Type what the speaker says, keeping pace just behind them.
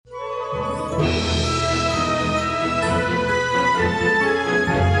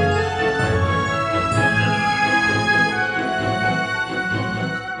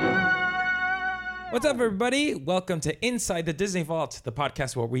What's up, everybody? Welcome to Inside the Disney Vault, the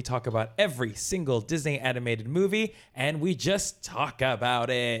podcast where we talk about every single Disney animated movie, and we just talk about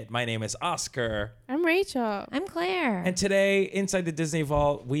it. My name is Oscar. I'm Rachel. I'm Claire. And today, Inside the Disney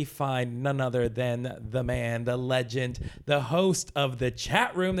Vault, we find none other than the man, the legend, the host of the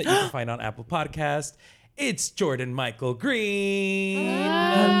chat room that you can find on Apple Podcast. It's Jordan Michael Green.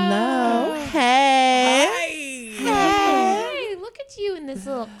 Hello. Hey. Hey, look at you in this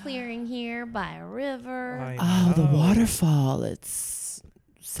little clearing here by a river. Oh, the waterfall. It's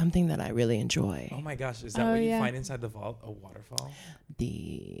something that I really enjoy. Oh my gosh, is that what you find inside the vault? A waterfall?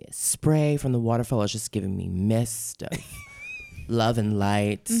 The spray from the waterfall is just giving me mist of love and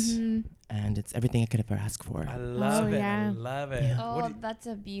light. Mm-hmm. And it's everything I could ever ask for. I love it. Yeah. I love it. Yeah. Oh, that's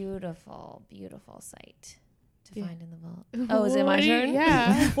a beautiful, beautiful sight to find in the vault. Oh, is it my turn?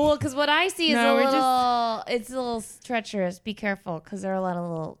 Yeah. Well, because what I see is No, it's a little treacherous. Be careful, because there are a lot of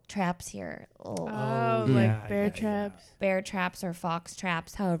little traps here. Little like bear traps. bear traps or fox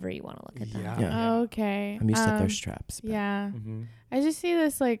traps, however you want to look at them. Yeah. Oh, okay. I'm used to thirst traps. But. Yeah. Mm-hmm. I just see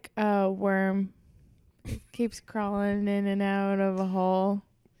this like worm. It keeps crawling in and out of a hole.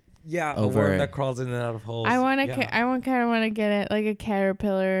 Yeah, a Over worm it. that crawls in and out of holes. I want to. Yeah. I kind of want to get it like a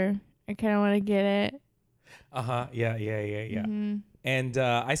caterpillar. I kind of want to get it. Uh-huh. Yeah. Mm-hmm. And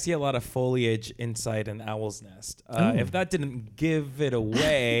I see a lot of foliage inside an owl's nest. If that didn't give it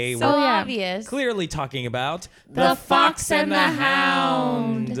away, So we're obvious. clearly talking about The Fox and the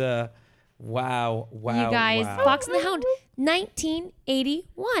Hound. Wow. You guys, wow. Fox and the Hound,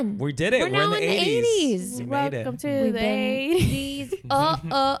 1981. We did it. We're We're now in the in the 80s. 80s. We made Welcome it. to We've the been 80s.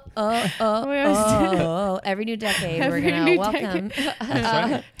 every new decade. Every We're gonna new welcome. That's right.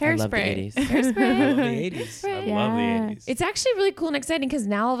 I love the Hairspray. 80s. I love the 80s. I love the Yeah. 80s. It's actually really cool and exciting because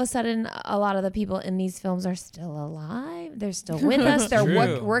now all of a sudden a lot of the people in these films are still alive. They're still with us. They're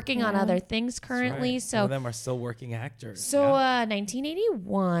True. working on Yeah. other things That's currently. right. Some of So, them are still working actors. so yeah.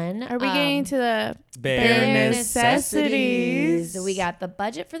 1981. Are we getting to the Bare necessities? We got the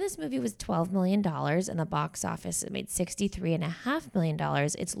budget for this movie was $12 million, and the box office it made $63.5 million.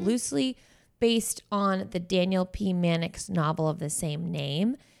 It's loosely based on the Daniel P. Mannix novel of the same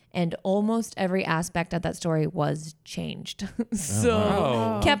name, and almost every aspect of that story was changed. So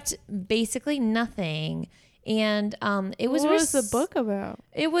wow. kept basically nothing. And it was What was the book about?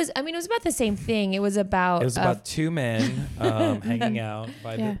 It was about the same thing. It was about It was about two men hanging out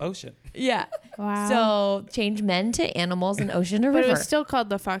by Yeah. the ocean. yeah. Wow. So change men to animals and ocean to but river. it was still called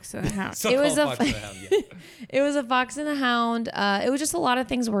the Fox and the Hound. So It was called a Fox and the Hound, yeah. It was a Fox and the Hound. It was just a lot of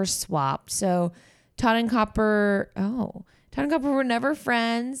things were swapped. So Todd and Copper were never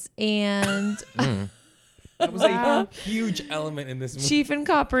friends, and That was a huge element in this movie. Chief and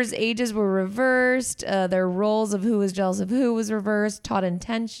Copper's ages were reversed. Their roles of who was jealous of who was reversed. Todd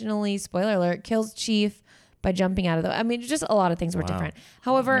intentionally, spoiler alert, kills Chief by jumping out of the. I mean, just a lot of things were different.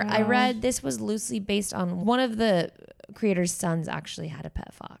 However, I read this was loosely based on one of the creator's sons actually had a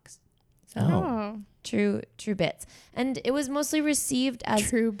pet fox. So Oh, true bits, and it was mostly received as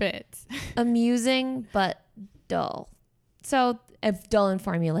true bits. amusing but dull. So dull and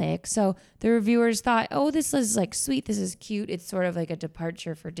formulaic. So the reviewers thought, oh, this is like sweet. This is cute. It's sort of like a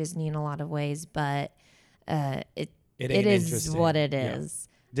departure for Disney in a lot of ways, but it ain't is interesting. what it Yeah. is.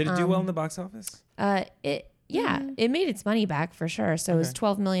 Did it do well in the box office? It made its money back for sure. So it was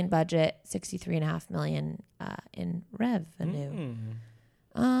 12 million budget, 63.5 million in revenue.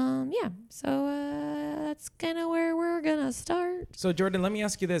 So that's kind of where we're gonna start. So Jordan, let me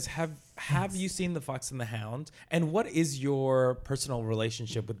ask you this: Have you seen The Fox and the Hound? And what is your personal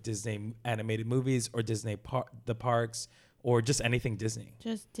relationship with Disney animated movies, or Disney the parks, or just anything Disney?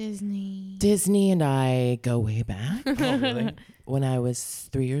 Just Disney. Disney and I go way back. Oh, really? When I was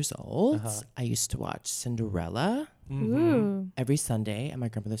 3 years old, I used to watch Cinderella Ooh. every Sunday at my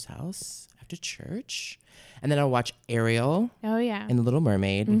grandmother's house after church. And then I'll watch Ariel Oh yeah. and The Little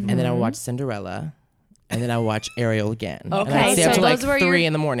Mermaid. And then I'll watch Cinderella. And then I'll watch Ariel again. And Okay, I'd stay up so till like those were 3 your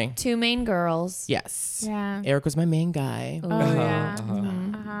in the morning. Two main girls. Yes. Yeah. Eric was my main guy. Oh yeah.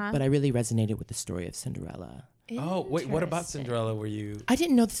 Uh-huh. But I really resonated with the story of Cinderella. Oh, wait, what about Interesting. Cinderella were you? I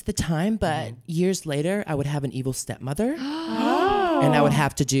didn't know this at the time, but years later, I would have an evil stepmother. Oh. And I would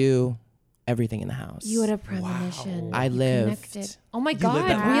have to do everything in the house. You had a premonition. Wow. I You lived connected. Oh my lived God,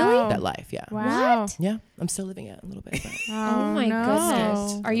 that really? Wow. that life, yeah. Wow. What? Yeah, I'm still living it a little bit. But Oh my no.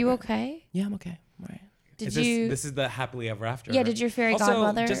 goodness. Are you okay? yeah, I'm okay. I'm all right. Did This, you? this is the happily ever after. Yeah, did your fairy also,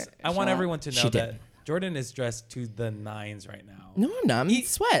 godmother I show want up? everyone to know She did. that Jordan is dressed to the nines right now. No, I'm not. I'm in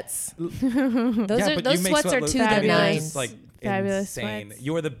sweats. Those Yeah, but those you make sweats are look to the fabulous. nines. Just like Fabulous insane. sweats.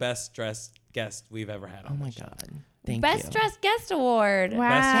 You're the best dressed guest we've ever had. Oh On my the show. God. Thank Best you. Dressed Guest Award. Wow.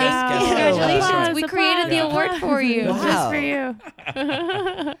 Best Dressed Guest Congratulations. Applause, We created the applause. award for you. Wow. Just for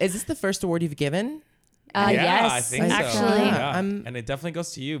you. Is this the first award you've given? Yes, I think so. actually. Yeah. I'm- And it definitely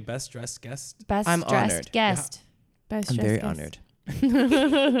goes to you, best dressed guest. Best I'm Dressed honored. Guest. Best I'm dressed very guest. honored.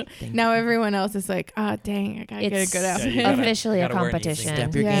 Now everyone else is like, oh dang, I gotta get a It's good Yeah, outfit. you gotta- officially you a gotta wear anything. competition.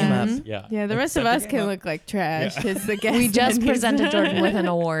 Step your Yeah. game up. Yeah. Yeah, the rest Step of your us game can up. look like trash. Yeah. It's the guest. We just that needs presented to- Jordan with an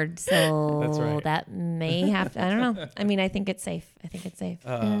award, so That's right. that may have to, I don't know. I mean, I think it's safe.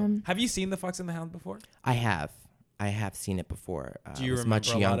 Have you seen The Fox and the Hound before? I have seen it before. Do you I was remember much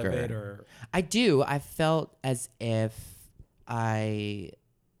a lot younger. of it? Or I do. I felt as if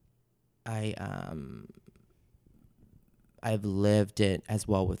I've lived it as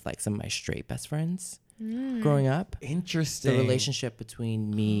well with like some of my straight best friends growing up. interesting. The relationship between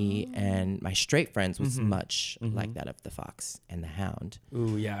me and my straight friends was Mhm. much Mhm. like that of the Fox and the Hound.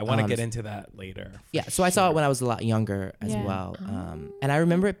 Ooh, yeah. I want to Um, get into that later. Yeah, so I saw it when I was a lot younger as Yeah. well, and I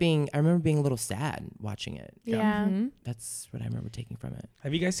remember being a little sad watching it. Yeah. Mhm. That's what I remember taking from it.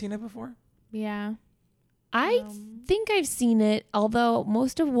 Have you guys seen it before? Yeah. I think I've seen it, although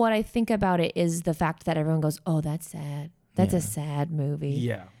most of what I think about it is the fact that everyone goes, oh, that's sad. That's Yeah. a sad movie.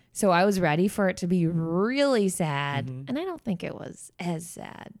 Yeah. So I was ready for it to be really sad. Mhm. And I don't think it was as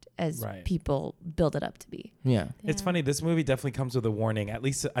sad as Right. people build it up to be. Yeah, It's funny. This movie definitely comes with a warning. At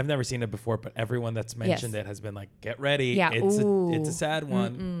least I've never seen it before, but everyone that's mentioned it has been like, "Get ready, Yeah, it's a ooh. sad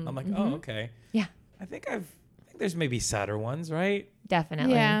one." Mm-mm. I'm like, Mhm. "Oh, okay." Yeah. I think there's maybe sadder ones, right?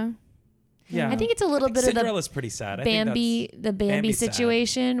 Definitely. Yeah. Yeah. I think it's a little bit of the Cinderella's pretty sad. I think Bambi Bambi's sad.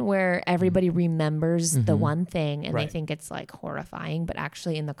 situation where everybody remembers the Mhm. one thing and they Right. think it's like horrifying, but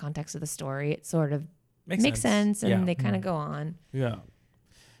actually in the context of the story, it sort of that's, makes sense and Yeah. they kind of go on. Yeah.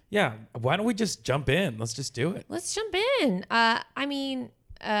 Yeah. Why don't we just jump in? Let's just do it. Let's jump in.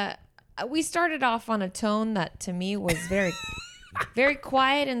 We started off on a tone that to me was very, very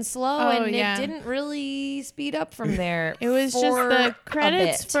quiet and slow, Oh, and yeah. it didn't really speed up from there. It was just for the a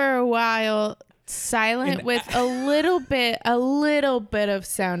credits bit. for a while silent And with a little bit of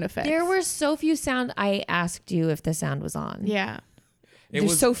sound effects. There were so few sound. I asked you if the sound was on. yeah. It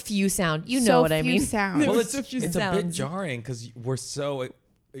There's was so few sound. You know So what I few mean. sounds. well, There it's were so few a bit sounds. jarring because we're so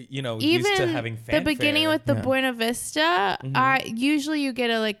used Even to having the fanfare. beginning with the Yeah. Buena Vista, usually you get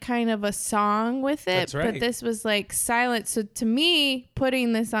a like kind of a song with it, That's right. but this was like silent. So to me,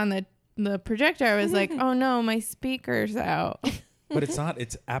 putting this on the projector, I was like, oh no, my speaker's out. But it's not.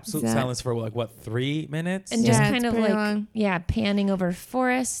 It's absolute Is that- silence for like what 3 minutes? And just Yeah, kind it's of pretty like long. panning over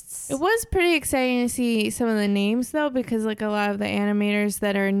forests. It was pretty exciting to see some of the names though, because like a lot of the animators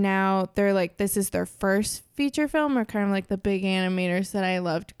that are now, they're like, this is their first feature film, or kind of like the big animators that I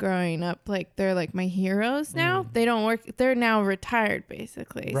loved growing up. Like they're like my heroes now. They don't work. They're now retired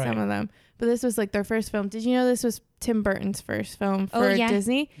basically, Right. some of them. But this was like their first film. Did you know this was Tim Burton's first film Oh, for yeah.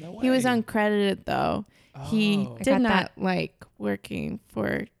 Disney? No He was way. uncredited though. He Oh. I did got not that. like working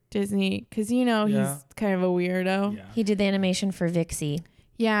for Disney because Yeah. he's kind of a weirdo. Yeah. He did the animation for Vixie.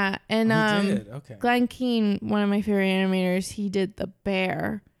 Yeah, and Oh, he did. Okay. Glenn Keane, one of my favorite animators, he did The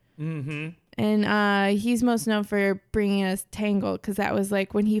Bear. Mm-hmm. And he's most known for bringing us Tangled, because that was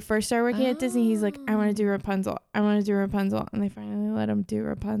like when he first started working at Disney, he's like, I want to do Rapunzel. I want to do Rapunzel. And they finally let him do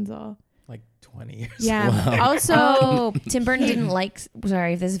Rapunzel. Like 20 years. Yeah. Wow. Also, Oh, Tim Burton didn't like.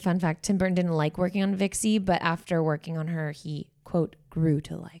 Sorry, if this is a fun fact. Tim Burton didn't like working on Vixie, but after working on her, he quote grew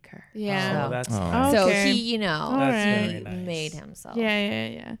to like her. yeah. Oh, that's Oh. nice. So Okay. he, All That's right. very nice. made himself.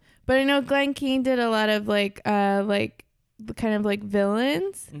 Yeah. But I know Glenn Keane did a lot of like kind of like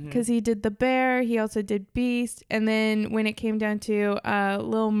villains, because he did The Bear. He also did Beast. And then when it came down to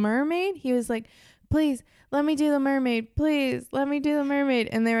Little Mermaid, he was like, please let me do the mermaid. Please let me do the mermaid.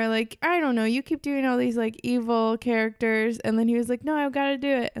 And they were like, I don't know. You keep doing all these like evil characters. And then he was like, no, I've got to do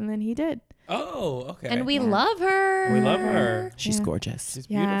it. And then he did. Oh, okay. And we love her. We love her. She's Yeah. gorgeous. She's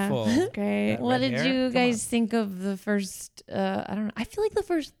Yeah. beautiful. Great. That What red did hair? you Come guys think of the first? I don't know. I feel like the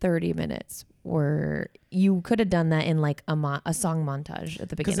first 30 minutes were you could have done that in like a song montage at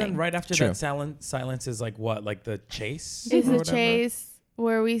the Because beginning. then right after True. that silence is like what? Like the chase? Is or the whatever? chase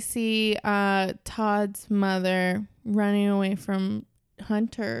where we see Todd's mother running away from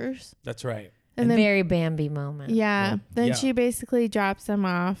hunters. That's right. a And then very Bambi moment. yeah, Yeah. then Yeah. she basically drops him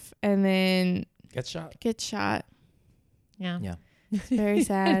off and then Get shot. gets shot. Yeah. Yeah. It's very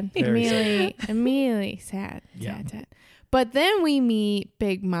sad. Very immediately sad. Yeah. Sad. But then we meet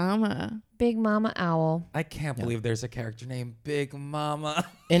Big Mama. Big Mama Owl. I can't believe there's a character named Big Mama.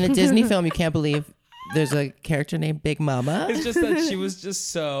 In a Disney film, you can't believe there's a character named Big Mama. It's just that she was just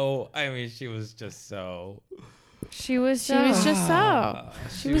so. I mean, she was just so. She was She was just so. Ah,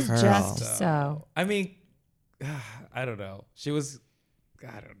 She was Pearl. just so. I mean, I don't know. She was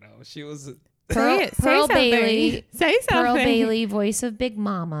Pearl something. Bailey. Say something. Pearl Bailey, voice of Big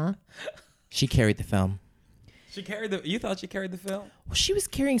Mama. She carried the film. you thought she carried the film? Well, she was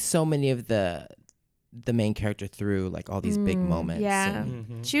carrying so many of the main character through like all these big moments. Yeah.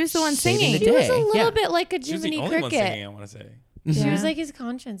 and She was the one Saving singing. the She was a day. little Yeah. bit like a She was the Jiminy only one singing, Cricket. I want to say. She Yeah. was like his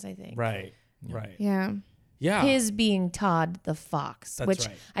conscience, I think. Right. Yeah. Right. Yeah. Yeah. His being Todd the Fox, That's which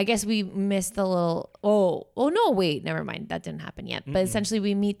right. I guess we missed the little. Oh no! Wait, never mind. That didn't happen yet. But essentially,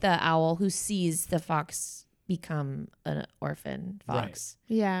 we meet the owl who sees the fox become an orphan fox,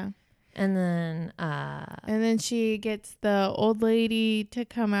 Yeah. and then And then she gets the old lady to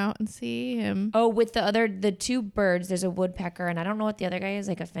come out and see him. with the two birds. There's a woodpecker, and I don't know what the other guy is,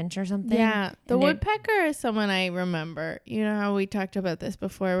 like a finch or something. Yeah. The And they're- woodpecker is someone I remember. You know how we talked about this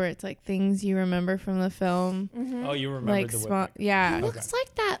before where it's like things you remember from the film. Oh, you remember Like the small. woodpecker. Yeah. It looks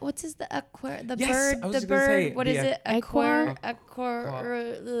like that. What's his the Yes, bird? I was The just gonna say, bird. What is the it? Aquar.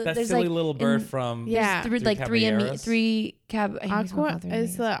 That There's silly like little bird in- from Yeah. There's Three like Caballeros. three cab. I think it's Aqua called Three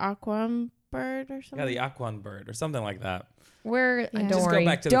is Amigos. the aquam bird or something. the Aquan bird or something like that. We're Yeah. don't Just worry.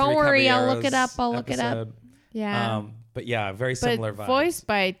 go back to the Don't Three worry. I'll look it Caballeros up. I'll look it up. episode. Yeah. But yeah, very similar but vibes. voiced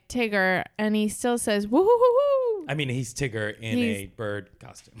by Tigger, and he still says woo hoo hoo hoo. I mean, he's Tigger in He's- a bird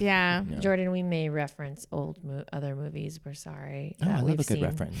costume. Yeah. Jordan, we may reference other movies. We're sorry. Oh, that I love we've a good seen.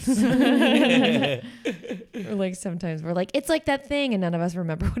 reference. Or like sometimes we're like, it's like that thing, and none of us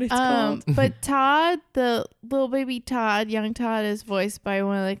remember what it's called. But Todd, the little baby Todd, young Todd, is voiced by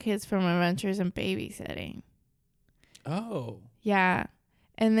one of the kids from Adventures in Babysitting. Oh. Yeah.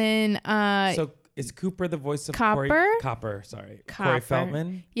 And then So is Cooper the voice of Copper? Corey Corey Copper.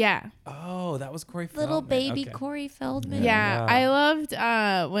 Feldman? yeah. Oh, that was Corey Feldman. Little baby Okay. Corey Feldman. Yeah. Yeah. I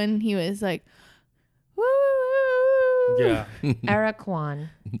loved when he was like woo. Yeah. Araquan.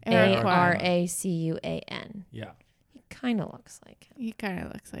 Araquan. Aracuan. Yeah. He kind of looks like him. He kind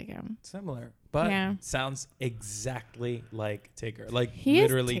of looks like him. Similar. But Yeah. sounds exactly like Tigger. Like He is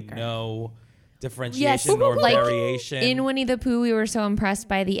literally Tigger. no differentiation or like variation. in Winnie the Pooh, we were so impressed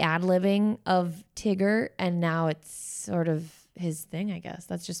by the ad-libbing of Tigger, and now it's sort of his thing, I guess.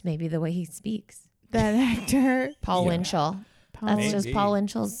 That's just maybe the way he speaks. That actor. Paul Yeah. Winchell. That's Maybe. just Paul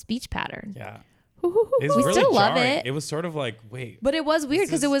Winchell's speech pattern. Yeah. Hoo, hoo, hoo. It's We really still love jarring. it. It was sort of like, wait. But it was weird This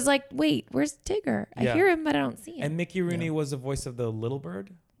because is- it was like, wait, where's Tigger? I Yeah. hear him, but I don't see him. And Mickey Rooney was the voice of the little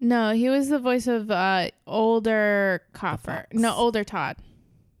bird? No, he was the voice of older Copper. fox. No, older Todd.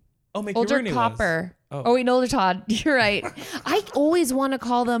 Oh, Mickey Older Rooney Copper. was. Oh, wait, no, older Todd. You're right. I always want to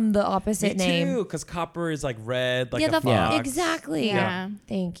call them the opposite Me name. too, because Copper is like red, like yeah, a the fox. exactly. Yeah.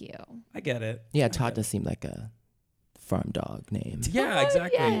 Thank you. I get it. Yeah, Todd does seem like a farm dog name. Yeah,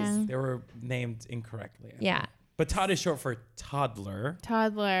 exactly. yes. They were named incorrectly. I think. Yeah. But Todd is short for toddler.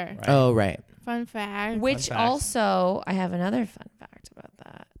 Toddler. Right? Oh, right. Fun fact. Which fact. also, I have another fun fact about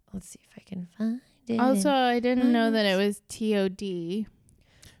that. Let's see if I can find it. Also, I didn't know that it was T-O-D.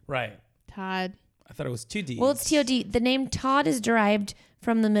 Right. Todd. I thought it was 2 Ds. well, it's T-O-D. The name Todd is derived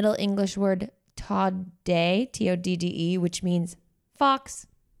from the Middle English word Todde, T-O-D-D-E, which means fox.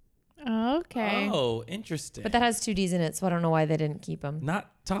 Okay. Oh, interesting. But that has two D's in it, so I don't know why they didn't keep them.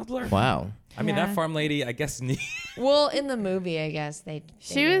 Not toddler? Wow. I mean, Yeah. that farm lady, I guess, Well, in the movie, I guess they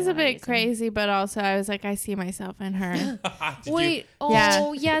She was a bit crazy, but also I was like, I see myself in her. Did you- Wait, oh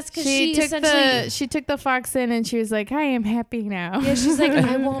Yeah. yes, because she she took essentially she took the fox in and she was like, I am happy now. yeah, she's like,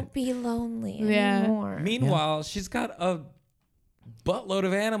 I won't be lonely Yeah. anymore. Meanwhile, she's got a buttload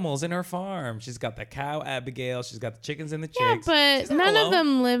of animals in her farm. She's got the cow, Abigail. She's got the chickens and the Yeah, chicks. but She's not none of alone.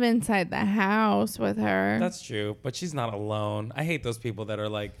 them live inside the house with her. That's true, but she's not alone. I hate those people that are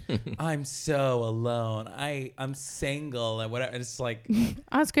like, I'm so alone. I'm single and whatever. And it's like,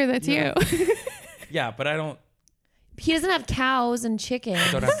 Oscar, that's Yeah. you. yeah, but I don't He doesn't have cows and chickens.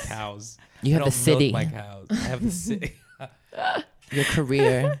 have cows. You I have the don't milk city, my cows. I have the city. your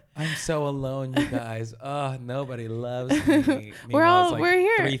career. I'm so alone, you guys. Nobody loves me. Meanwhile, Meanwhile, we're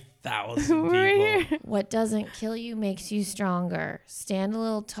here. 3,000 people. We're here. What doesn't kill you makes you stronger. Stand a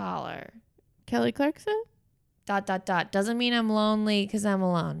little taller. Kelly Clarkson? ... Doesn't mean I'm lonely because I'm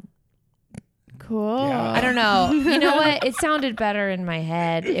alone. Cool. Yeah. I don't know. You know what? It sounded better in my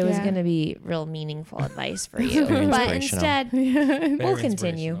head. It was Yeah. going to be real meaningful advice for you. Very But inspirational. instead, Yeah. we'll Very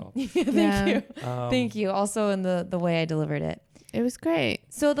continue. inspirational. Thank Yeah. you. Thank you. Also in the way I delivered it. It was great.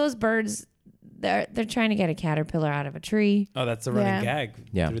 So those birds, they're trying to get a caterpillar out of a tree. Oh, that's a running Yeah. gag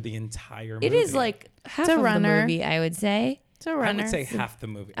Yeah. through the entire movie. It is like half a of runner. the movie, I would say. It's a I runner. would say half the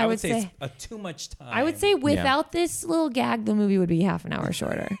movie. I I would would say say- it's too much time. I would say without this little gag, the movie would be half an hour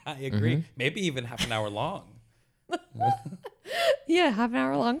shorter. I agree. Maybe even half an hour long. Yeah, half an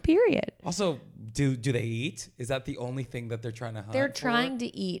hour long period. Also, Do they eat? Is that the only thing that they're trying to hunt? They're for? trying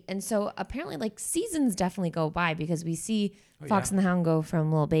to eat. And so apparently like seasons definitely go by because we see Fox yeah. and the Hound go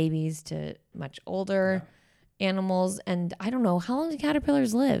from little babies to much older animals. And I don't know, how long do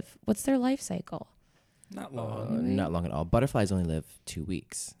caterpillars live? What's their life cycle? Not long. Not long at all. Butterflies only live 2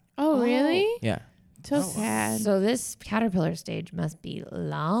 weeks. Oh, really? Yeah. So sad. So this caterpillar stage must be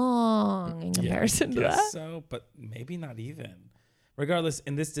long in comparison to Guess that. so, but maybe not even. Regardless,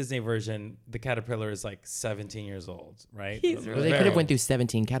 in this Disney version, the caterpillar is like 17 years old, right? He's Well, they could have went through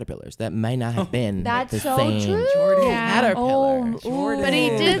 17 caterpillars. That might not have been That's the so same true. Yeah. caterpillar. Jordan. But he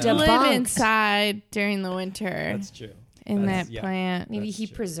did live Debunked. inside during the winter That's true. in That's- that yeah. plant. Maybe That's he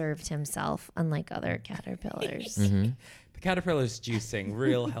true. preserved himself, unlike other caterpillars. Mhm. The caterpillar's juicing,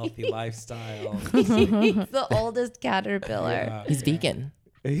 real healthy lifestyle. He's the oldest caterpillar. Yeah. He's vegan.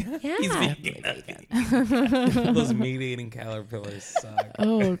 Yeah. He's vegan. Those meat-eating caterpillars suck.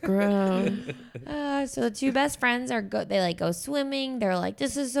 Oh, gross. So the two best friends are good. They like go swimming. They're like,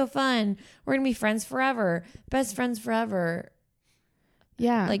 this is so fun. We're gonna be friends forever. Best friends forever.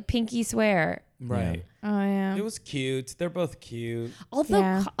 Yeah. Like pinky swear. Right. oh, yeah. It was cute. They're both cute. Although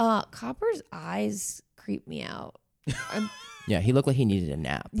Yeah. Copper's eyes creep me out. Yeah, he looked like he needed a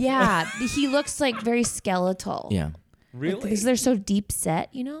nap. Yeah, he looks like very skeletal. Yeah. Really? Because they're so deep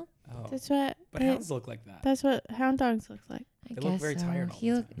set, you know. Oh. That's what. But hounds look like that. That's what hound dogs look like. I They look guess very so. tired all He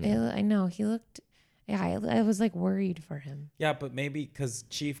the looked. time. I know he looked. Yeah, I was like worried for him. Yeah, but maybe because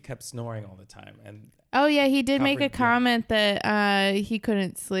Chief kept snoring all the time, and Oh, yeah. He did make a Covered, yeah. comment that he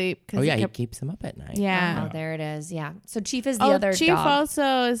couldn't sleep. Oh, yeah, he kept, keeps him up at night. yeah. Oh, there it is. Yeah. So Chief is the Oh, other Chief dog.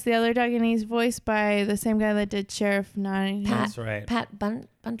 also is the other dog, and he's voiced by the same guy that did Sheriff Nottingham. Pat. that's right. Pat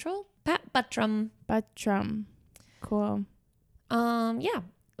Buntrell? Pat Buttram. Buttram. Cool. Yeah.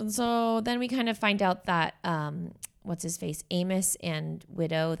 And so then we kind of find out that what's his face? Amos and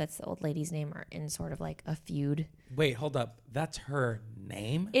Widow, that's the old lady's name, are in sort of like a feud. Wait, hold up. That's her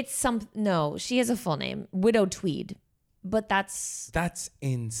name? No, she has a full name, Widow Tweed. But That's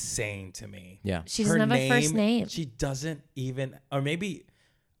insane to me. Yeah. she doesn't have a first name. She doesn't even, or maybe,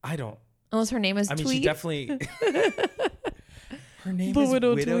 I don't. Unless her name is I mean, Tweed. she definitely. Her name The is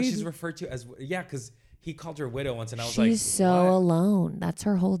Widow Widow. Tweed. She's referred to as because he called her Widow once, and I was She's like, so what? alone. That's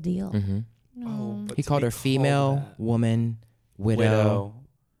her whole deal. Mm-hmm. Oh, but He to called be her female, that. woman, widow.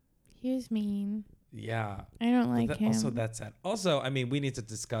 He was mean. Yeah. I don't like That- him. Also, that's sad. Also, I mean, we need to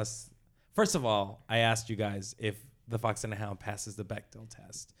discuss. First of all, I asked you guys if the Fox and the Hound passes the Bechdel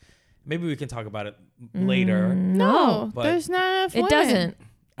test. Maybe we can talk about it later. no, but there's not enough It women. doesn't.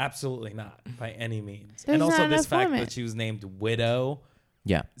 Absolutely not, by any means. There's and also, not this enough fact women. that she was named Widow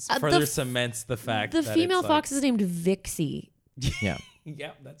Yeah. further the f- cements the fact The that female it's fox is named Vixie. Yeah.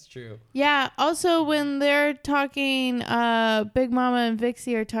 Yeah, that's true. Yeah. Also, when they're talking, Big Mama and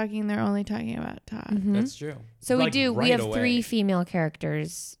Vixie are talking. They're only talking about Todd. Mhm. That's true. So Like, we right have away. 3 female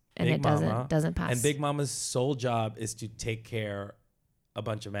characters, and Big it Mama, doesn't pass. And Big Mama's sole job is to take care a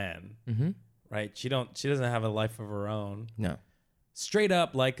bunch of men, Mm-hmm. right? She doesn't have a life of her own. No. Straight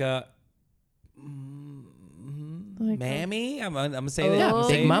up like a Like a- mammy. I'm gonna say that. Yeah, I'm Oh,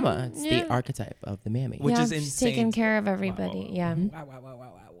 Big saying- Mama. It's yeah. the archetype of the mammy. Which yeah, is she's insane. taking care of everybody. Wow. Yeah. Wow, wow, wow,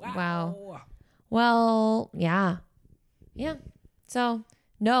 wow, wow, Wow. Well, yeah. Yeah. So,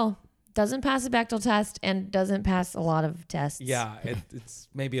 no, doesn't pass the Bechdel test and doesn't pass a lot of tests. Yeah, it's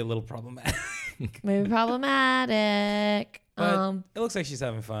maybe a little problematic. Maybe problematic. But it looks like she's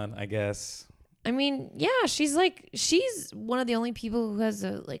having fun, I guess. I mean, yeah, she's one of the only people who has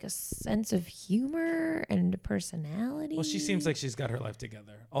a sense of humor and a personality. Well, she seems like she's got her life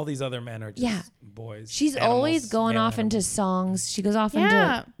together. All these other men are just Yeah. boys. She's animals, always going male off into animals. songs. She goes off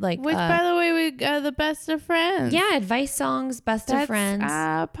Yeah. into like Which, by the way, we the best of friends. yeah, advice songs, best That's of friends.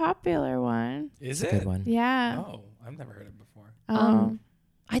 a popular one. Is It's a it? good one. Yeah. Oh, I've never heard it before.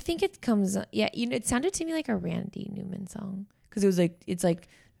 I think it comes. Yeah, it sounded to me like a Randy Newman song because it's like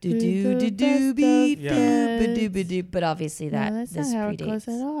do do do do be Yeah. but obviously Yeah, that that's this not how it goes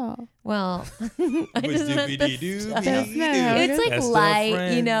predates. at all. Well, I just meant the Doobie-doobie-doo. That's not how it It's goes. like Best of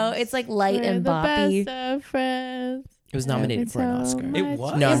light, you know. friends. It's like light We're and the boppy. best of friends. It was nominated It's for an so Oscar. It much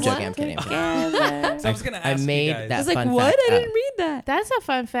was? No, I'm It joking. was? I'm kidding. Together. So I was gonna I ask made you guys. that I was like, fun what? fact I up. didn't read that. That's a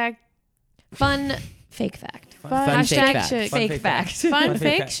fun fact. Fun fake fact. Fun, Fun fake hashtag fact. chick. Fun Fake fake fact. fact. Fun Fun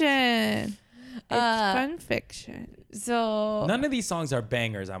fake fact. fiction. It's Uh, fun fiction. So None of these songs are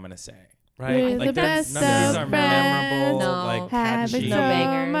bangers, I'm gonna say. Right? We're Like the best none of these are of friends. memorable, No. like Having catchy. No so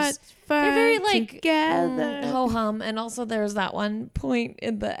bangers. much fun they're very like together. ho hum, and also there's that one point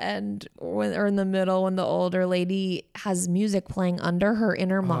in the end or in the middle when the older lady has music playing under her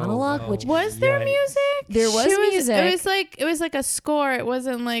inner monologue, wow. which Was there Yikes. music? There was music. It was like a score. It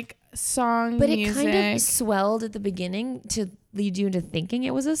wasn't like song But it music. kind of swelled at the beginning to lead you into thinking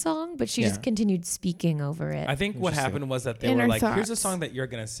it was a song, but she Yeah. just continued speaking over it. I think what Interesting. happened was that they Inner were like, here's a thoughts. song that you're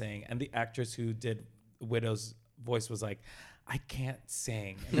going to sing. And the actress who did Widow's voice was like, I can't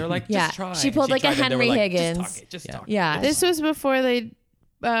sing. And they're like, just Yeah. try. She And pulled like a tried and they were Henry like, Higgins. Just talk it. Just Yeah. talk Yeah. it. This was before they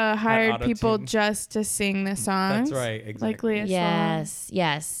hired people auto-tune. just to sing the songs. That's right. Exactly. Like Leah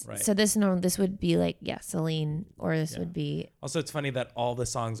Yes. Right. So this would be like, Celine, or this would be, Also, it's funny that all the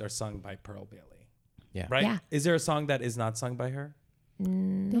songs are sung by Pearl Bailey. Yeah. Right? Yeah. Is there a song that is not sung by her?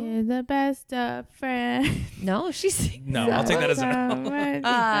 They're the best of friends. no, she's, No, I'll take that as a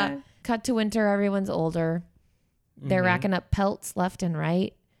no. cut to winter. Everyone's older. They're racking up pelts left and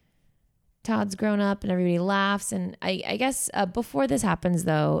right. Todd's grown up and everybody laughs. And I guess before this happens,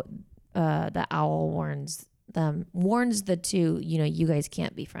 though, the owl warns the two, you guys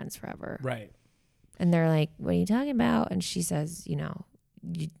can't be friends forever. Right. And they're like, what are you talking about? And she says,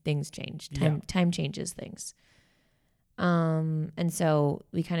 things change. Time changes things. And so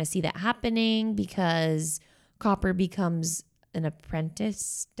we kind of see that happening because Copper becomes an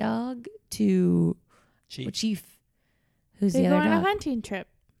apprentice dog to Chief, who's They the go other on a dog. hunting trip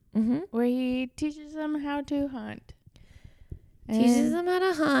Mm-hmm. where he teaches them how to hunt. Teaches And them how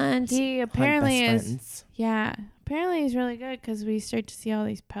to hunt. He Hunt apparently best is. friends. Yeah. Apparently he's really good because we start to see all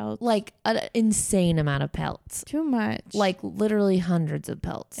these pelts. Like an insane amount of pelts. too much. Like literally hundreds of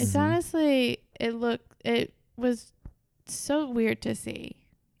pelts. it's honestly, it was so weird to see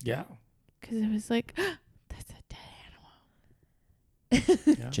Yeah. because it was like, that's a dead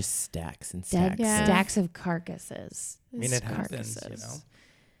animal. Yeah. Just stacks and Dead stacks. Yeah. stacks of carcasses. I mean, it Carcasses. happens,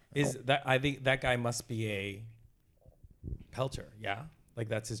 Is that I think that guy must be a pelter, yeah? Like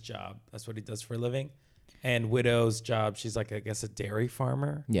that's his job. That's what he does for a living. And Widow's job, she's like I guess a dairy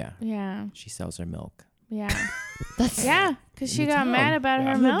farmer. Yeah. Yeah. She sells her milk. Yeah. That's Yeah. Because she In got town. mad about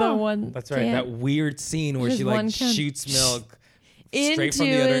Yeah. her the milk. one. That's right. That weird scene where Just she one like can- shoots milk straight from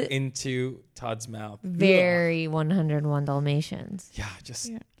the Into other it. into Todd's mouth. Very 101 Dalmatians. Yeah, just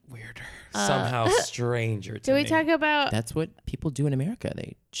Yeah. weirder. Somehow stranger to Did we me. talk about That's what people do in America.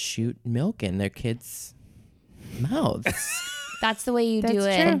 They shoot milk in their kids' mouths. That's the way you do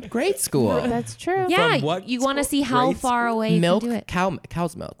That's it. true. Grade school. That's true. Yeah, From what you want to school? see how Grade far school? away you milk, can do it.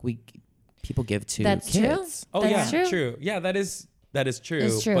 cow's milk. People give to That's true. kids. Oh That's yeah, true. Yeah, that is true.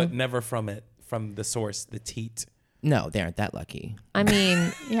 It's true. But never from the source, the teat. No, they aren't that lucky. I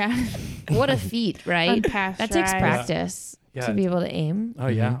mean, Yeah. what a feat, right? Unpasteurized. That takes practice Yeah. to be able to aim Oh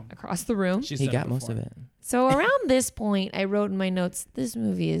yeah. across the room. She's He done got it most of before. it. So around this point, I wrote in my notes, this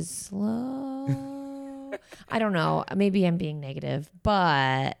movie is slow. I don't know. Maybe I'm being negative,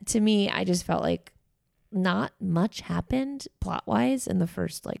 but to me, I just felt like not much happened plot wise in the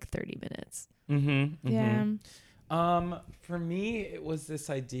first like 30 minutes. Mm-hmm. Yeah. For me, it was this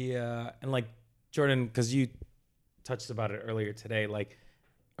idea, and like Jordan, because you touched about it earlier today,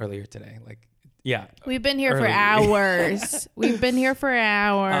 yeah. We've been here for Early. hours. We've been here for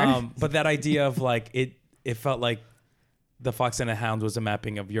hours. But that idea of like it felt like the Fox and the Hound was a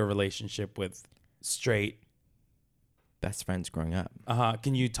mapping of your relationship with straight. Best friends growing up.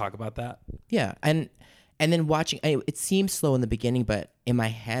 Can you talk about that? Yeah, and then watching, it seemed slow in the beginning, but in my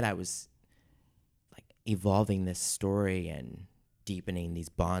head, I was like evolving this story and deepening these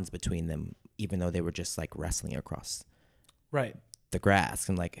bonds between them, even though they were just like wrestling across Right. the grass.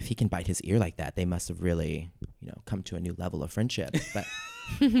 And like, if he can bite his ear like that, they must have really, come to a new level of friendship. But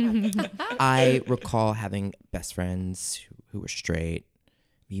I recall having best friends who were straight,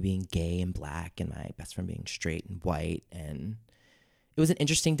 me being gay and black, and my best friend being straight and white, and it was an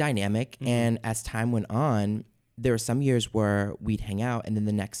interesting dynamic. And as time went on, there were some years where we'd hang out, and then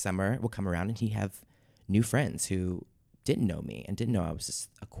the next summer would come around and he'd have new friends who didn't know me and didn't know I was just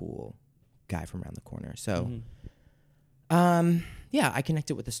a cool guy from around the corner. So, yeah, I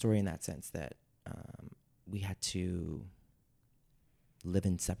connected with the story in that sense that we had to live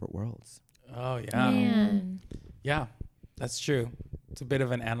in separate worlds. Oh yeah. Man. Yeah, that's true. It's a bit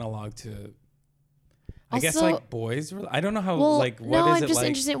of an analog to, I guess, Also- like boys. I don't know how. Well, Like, what no, is I'm it just like?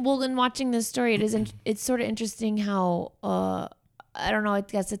 interested. Well, in watching this story, it's sort of interesting how I don't know. I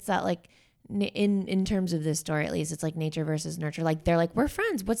guess it's that like in terms of this story, at least, it's like nature versus nurture. Like they're like, we're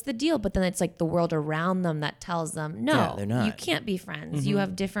friends. What's the deal? But then it's like the world around them that tells them, no, Yeah, they're not. you can't be friends. You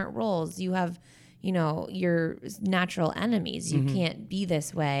have different roles. You have, your natural enemies. You can't be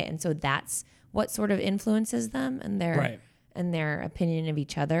this way. And so that's what sort of influences them and their Right. and their opinion of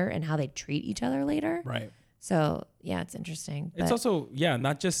each other and how they treat each other later. Right. So yeah, it's interesting. It's But- also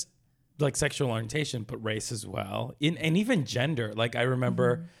not just like sexual orientation, but race as well, and even gender. Like I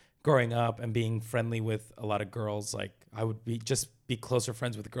remember growing up and being friendly with a lot of girls, like I would be closer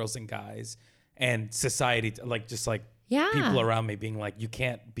friends with girls than guys, and society, like just like Yeah. people around me being like, you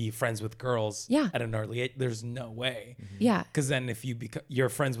can't be friends with girls Yeah. at an early age. There's no way. Yeah. Because then if you're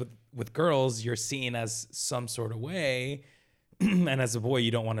friends with girls, you're seen as some sort of way. And as a boy,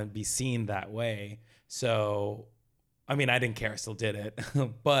 you don't want to be seen that way. So, I mean, I didn't care. I still did it.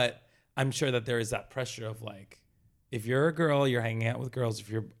 But I'm sure that there is that pressure of like, if you're a girl, you're hanging out with girls. If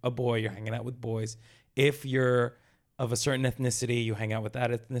you're a boy, you're hanging out with boys. If you're of a certain ethnicity, you hang out with that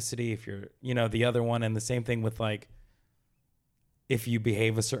ethnicity. If you're, the other one, and the same thing with like, if you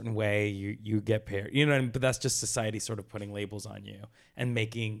behave a certain way, you get paired. What I mean? But that's just society sort of putting labels on you and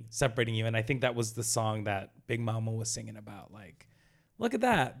separating you. And I think that was the song that Big Mama was singing about. Like, look at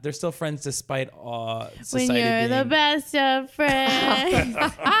that. They're still friends despite society When you're the being... best of friends.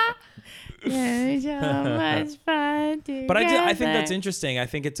 Yeah, so much fun together. But I think that's interesting. I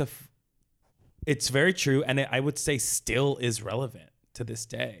think it's very true. And I would say still is relevant to this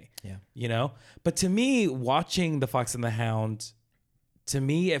day. Yeah. But to me, watching The Fox and the Hound, to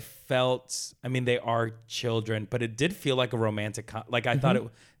me, it felt, I mean, they are children, but it did feel like a romantic, I thought it,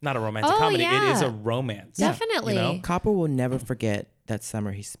 not a romantic comedy. yeah. It is a romance. Definitely. Copper will never forget that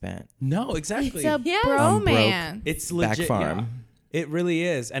summer he spent No, exactly. It's a Yes. bromance. It's back legit. farm. Yeah. It really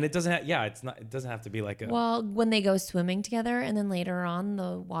is. And it doesn't it doesn't have to be like a, Well, when they go swimming together and then later on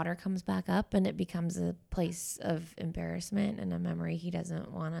the water comes back up and it becomes a place of embarrassment and a memory he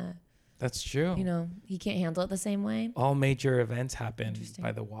doesn't want to, that's true. he can't handle it the same way. All major events happen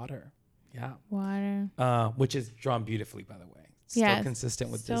by the water. Yeah. Water. Which is drawn beautifully, by the way. Still Yes.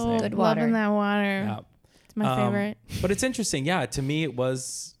 consistent with So Disney. Good water. loving that water. Yeah. It's my favorite. But it's interesting. Yeah. To me, it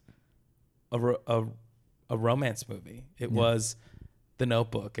was a romance movie. It was The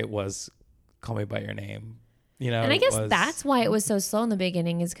Notebook. It was Call Me By Your Name. And I guess that's why it was so slow in the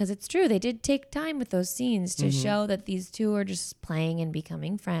beginning, is because it's true. They did take time with those scenes to show that these two are just playing and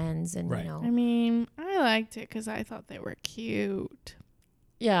becoming friends. And, Right. I mean, I liked it because I thought they were cute.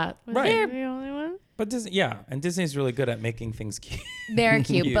 yeah, Was Right. I the only one? But Disney, and Disney's really good at making things cute. they're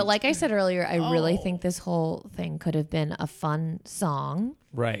cute. Cute. But like I said earlier, I really Oh. think this whole thing could have been a fun song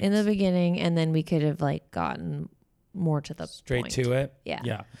Right. in the beginning. And then we could have like gotten more to the Straight point. to it. Yeah.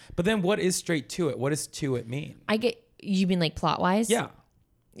 Yeah. But then what is straight to it? What does to it mean? You mean like plot wise? Yeah.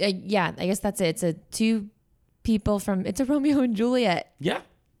 Yeah, I guess that's it. It's it's a Romeo and Juliet. Yeah.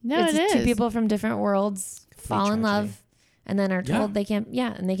 No, It's it is. two people from different worlds fall in tragedy. love and then are Yeah. told they can't,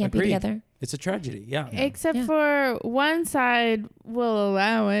 and they can't be Agreed. together. It's a tragedy. Yeah. Except Yeah. for one side will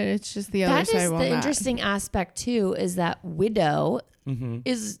allow it. It's just the other That side is will the not. interesting aspect too, is that Widow Mm-hmm.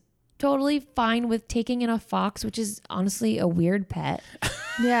 is totally fine with taking in a fox, which is honestly a weird pet,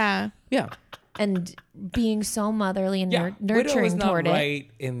 Yeah. Yeah. and being so motherly and Yeah. Widow is nurturing not toward it. right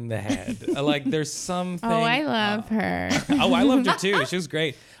in the head. Like there's something. Oh, I love her. Oh, I loved her too. She was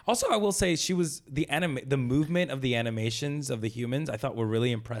great. Also, I will say she was the movement of the animations of the humans I thought were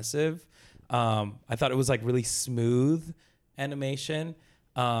really impressive. I thought it was like really smooth animation.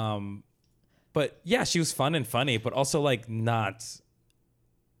 But yeah, she was fun and funny, but also like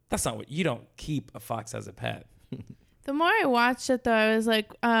that's not what you don't keep a fox as a pet. The more I watched it, though, I was like,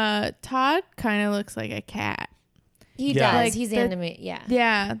 Todd kind of looks like a cat. He Yeah. does. Like He's the- animate. Yeah.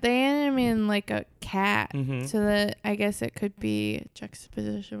 Yeah, they animate him like a cat. Mhm. So that I guess it could be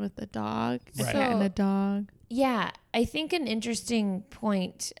juxtaposition with the dog. A Right. cat and a dog. Yeah, I think an interesting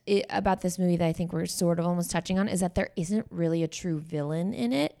point about this movie that I think we're sort of almost touching on is that there isn't really a true villain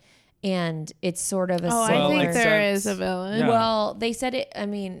in it, and it's sort of a Oh, similar. I think there except- is a villain. Yeah. Well, they said it. I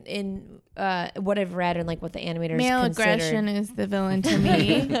mean, in what I've read and like what the animators Male consider- aggression is the villain to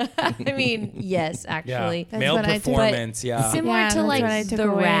me. I mean, yes, actually. Yeah. Male what I took. performance. Yeah. Similar Yeah, to that's like what I took the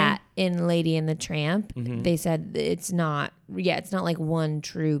away. rat in Lady and the Tramp, Mhm. they said it's not. Yeah, it's not like one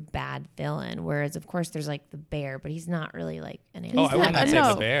true bad villain. Whereas, of course, there's like the bear, but he's not really like an. Oh, I would innocent not say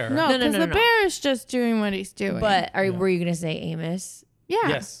person. the bear. No, No, no, because no, the no. bear is just doing what he's doing. But Yeah. were you gonna say Amos? yeah.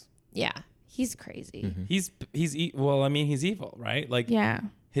 Yes. Yeah, he's crazy. He's well, I mean, he's evil, right? Like Yeah.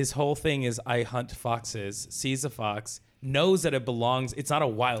 his whole thing is I hunt foxes, sees a fox, knows that it belongs, it's not a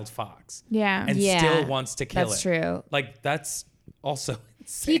wild fox, Yeah. and Yeah, still wants to kill That's it. true. Like that's also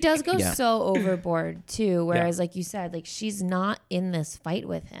insane. He does go Yeah. so overboard too. Whereas, like you said, like she's not in this fight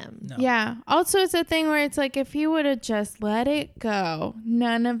with him. No. Yeah. Also, it's a thing where it's like if he would have just let it go,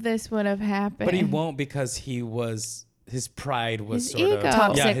 none of this would have happened. But he won't because his pride was His sort ego. of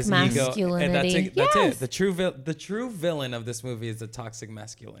Toxic his ego. And masculinity. That's Yes. it. The true villain of this movie is the toxic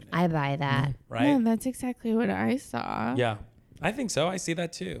masculinity, I buy that. right? Yeah, that's exactly what I saw. Yeah, I think so. I see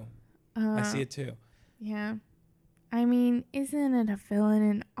that too. I see it too. Yeah. I mean, isn't it a villain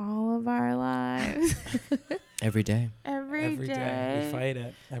in all of our lives? Every day. Every We day. fight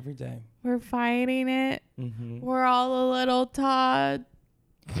it every day. We're fighting it. Mm-hmm. We're all a little Todd.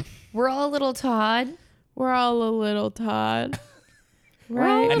 We're all a little Todd. We're all a little Todd. We're all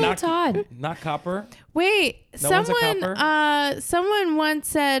a Right? little not- Todd. Not Copper. Wait, No one's a someone once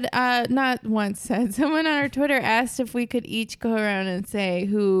said, not once said, someone on our Twitter asked if we could each go around and say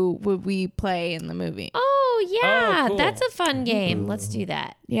who would we play in the movie. Oh, yeah. Oh, cool. That's a fun game. Let's do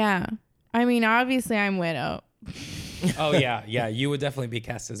that. Yeah. I mean, obviously I'm Widow. Oh yeah, yeah. You would definitely be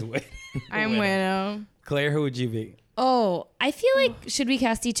cast as Widow. I'm Widow. Claire, who would you be? Oh, I feel like should we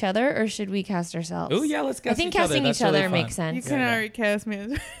cast each other or should we cast ourselves? Oh yeah, let's cast I think each other. casting That's each other really fun. makes You sense. can Yeah. already cast me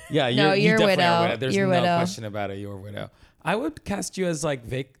as Yeah, No, you you're definitely Widow. are Widow. There's You're no Widow. question about it. You're Widow. I would cast you as like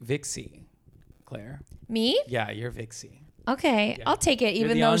Vixie, Claire. Me? Yeah, you're Vixie. Okay, Yeah. I'll take it, You're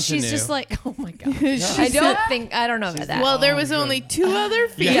even the though she's ingenue. just like, oh my god. She I don't know about that. Well, there Oh, was good. only 2 other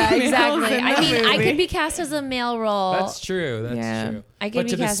females. yeah, exactly. in I the mean, I movie. could be cast as a male role. That's true. That's Yeah. true. I could but be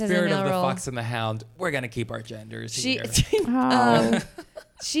to the cast as a spirit of male the role. Fox and the Hound, we're gonna keep our genders She, here. Oh,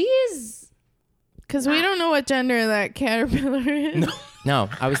 she is. because we don't know what gender that caterpillar is. No,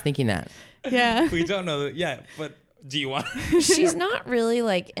 I was thinking that. Yeah. We don't know that. Yeah, but do you want? She's not really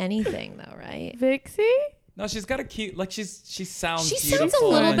like anything though, right? Vixie? No, she's got a cute. Like she sounds. She sounds a beautiful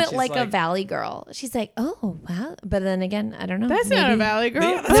little and bit she's like a Valley girl. She's like, oh wow, but then again, I don't know. That's not a maybe- Valley girl.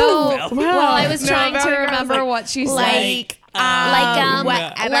 Yeah, that's No, Valley. well, I was No, trying to Valley Girl's remember like, what she said. like,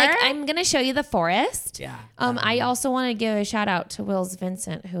 Like I'm gonna show you the forest. Yeah. I also want to give a shout out to Wills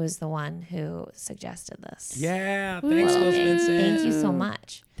Vincent, who is the one who suggested this. Yeah. Thanks, Will Vincent. Thank you so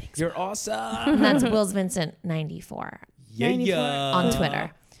much. You're awesome. And that's Wills Vincent 94 Yeah. 94. on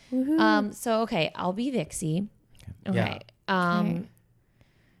Twitter. So okay, I'll be Vixie. Okay. Okay.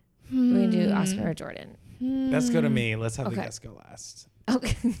 We're gonna do Oscar or Jordan. Let's go to me. Let's have the Okay. guest go last.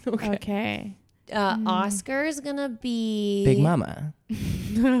 Okay. Okay. Okay. Oscar is gonna be Big Mama.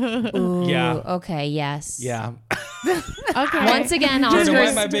 Ooh, Yeah. Okay. Yes. Yeah. Okay. Once again, Jordan, why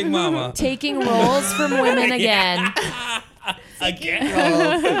Oscar's my big mama? taking roles from women again. Again.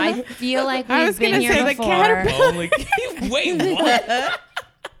 I feel like I we've was been gonna here say the before. caterpillar. Only. Wait. What?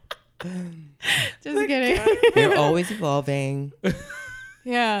 Just kidding. You're always evolving.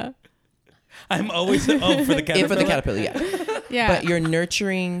 Yeah. I'm always for the caterpillar. Yeah, for the caterpillar, yeah. Yeah. But your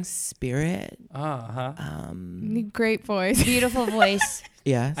nurturing spirit. Uh-huh. Great voice. Beautiful voice.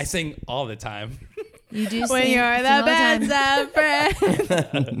 Yes. I sing all the time. You do When sing- you're sing the all best time. of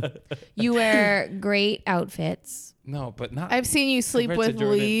friends. You wear great outfits. No, but not. I've seen you sleep Compared to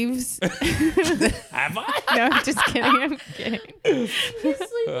with Jordan. leaves. Have I? No, I'm just kidding. I'm kidding. You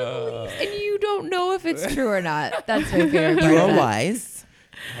sleep with and you don't know if it's true or not. That's my favorite part. you of are that. wise.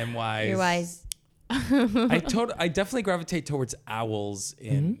 I'm wise. You're wise. I definitely gravitate towards owls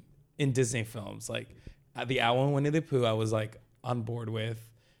in Disney films. Like the owl in Winnie the Pooh, I was like on board with.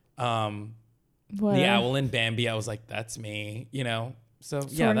 What The a- owl in Bambi, I was like, that's me. You know. So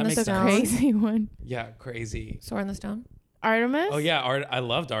yeah, in that the makes That's a Stone. sense. crazy one. Yeah, crazy. Sword in the Stone. Artemis? Oh yeah, I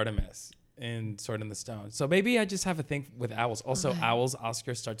loved Artemis in Sword in the Stone. So maybe I just have a thing with owls. Also, owls.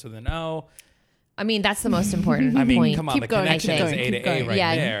 Oscar starts with an O. I mean, that's the most important I mean, point. come on, Keep the I going, connection think. is A to Keep A going. right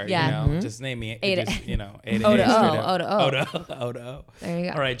Yeah, there. yeah. You know, just name me A to- just, you know, A to O to A, O, straight up. O to O. O to O to O. There you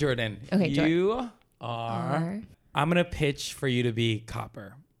go. All right, Jordan. Okay, you are. I'm gonna pitch for you to be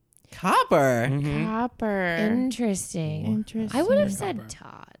Copper. Copper. Copper. Interesting. Interesting. I would have said Copper.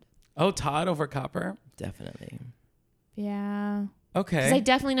 Todd. Oh, Todd over Copper. Definitely. Yeah. Okay. Because I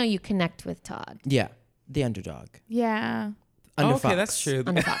definitely know you connect with Todd. Yeah. The underdog. Yeah. Under okay, Fox. that's true.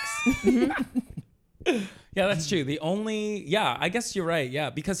 On the Fox. Yeah, that's true. Yeah, I guess you're right. Yeah,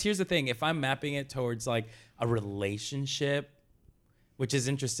 because here's the thing: if I'm mapping it towards like a relationship, which is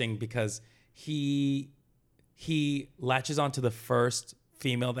interesting because he latches onto the first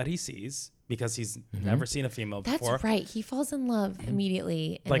female that he sees because he's never seen a female That's before. right. He falls in love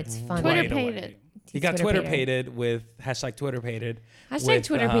immediately, and Like it's fun. Twitter right pated. away. He He's got Twitter Twitter-pated with hashtag Twitter-pated. Hashtag with,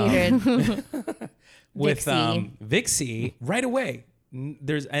 Twitter pated. with Vixie. Vixie right away.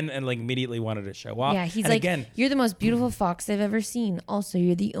 There's and like immediately wanted to show off. Yeah, he's and like, again, you're the most beautiful fox I've ever seen. Also,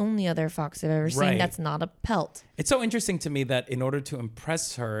 you're the only other fox I've ever seen Right. that's not a pelt. it's so interesting to me that in order to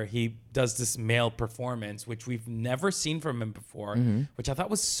impress her, he does this male performance, which we've never seen from him before, which I thought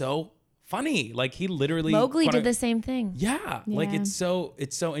was so funny. Like he literally Mowgli kinda- did the same thing. Yeah, like Yeah. it's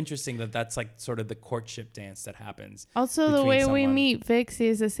so interesting that that's like sort of the courtship dance that happens. Also, the between way we someone. meet Vixie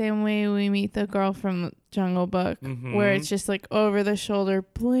is the same way we meet the girl from Jungle Book, Mhm. where it's just like over the shoulder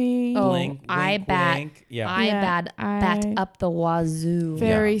bling. Oh, Blink, I wink, bat. wink. Yeah. bat I- up the wazoo.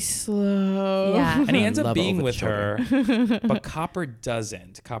 Very slow. Yeah. And he ends Love up being over the with shoulder. her, but Copper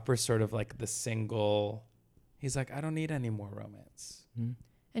doesn't. Copper's sort of like the single. He's like, I don't need any more romance.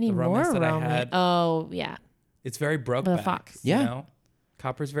 Any The more romance that I romance? had- Oh, yeah. It's very broke The back. fox. You Yeah. know?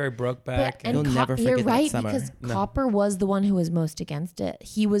 Copper's very broke But, back. and You'll never you're forget that right, summer. because No. Copper was the one who was most against it.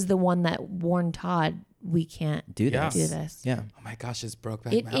 He was the one that warned Todd, we can't Do Yeah. this. do this. Yeah. Oh my gosh, it's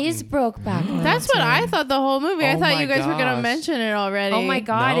Brokeback It Mountain. is Brokeback Mountain. That's what I thought the whole movie. I Oh thought my you guys were gonna gosh. mention it already. Oh my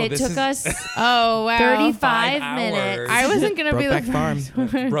God, No, it this took is- us Oh wow. 35 5 minutes. hours. I wasn't gonna be the Brokeback Farm.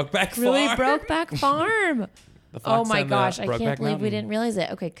 first one. Brokeback really Farm. Brokeback Farm. The Oh Fox my and the gosh, I Brokeback can't believe we Mountain. didn't realize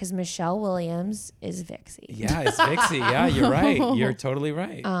it. Okay, because Michelle Williams is Vixie. Yeah, it's Vixie. Yeah, you're right. You're totally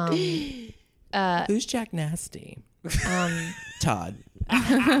right. Who's Jack Nasty? Um, Todd.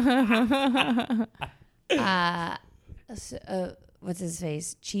 what's his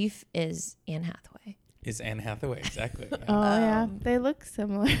face? Chief is Anne Hathaway. Is Anne Hathaway exactly? Yeah. Oh yeah, they look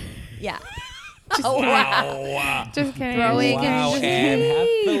similar. Yeah. Wow. Just kidding. Throwing Wow, Just Anne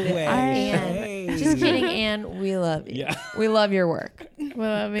Hathaway. Anne. Just kidding, Anne. We love you. Yeah. We love your work. We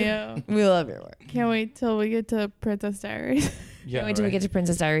love you. We love your work. Can't wait till we get to Princess Diaries. Yeah, Wait till we right. get to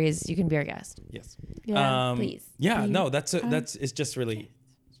Princess Diaries. You can be our guest. Yes. Yeah. Please. Yeah, no, that's it's just really.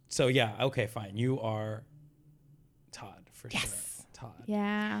 So yeah, okay, fine. You are Todd for sure. Todd.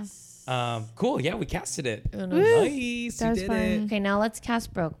 Yeah. Cool. Yeah, we casted it. Woo. Nice. That You was did fun. it. Okay, now let's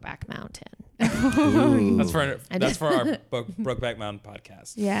cast Brokeback Mountain. That's for our Brokeback Mountain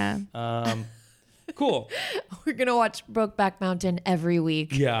podcast. Yeah. Cool. We're gonna watch Brokeback Mountain every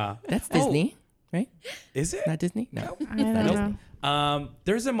week. Yeah. That's Disney, right? Is it? Not Disney? No. I don't know.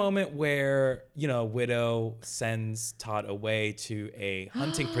 There's a moment where, Widow sends Todd away to a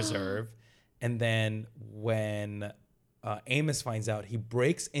hunting preserve. And then when Amos finds out, he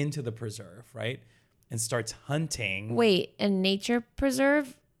breaks into the preserve, right? And starts hunting. Wait, a nature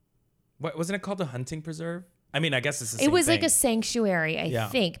preserve? What wasn't it called a hunting preserve? I mean, I guess it's the same It was thing. like a sanctuary, I Yeah.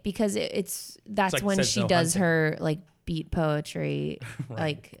 think, because that's like when says she no does hunting. her like beat poetry,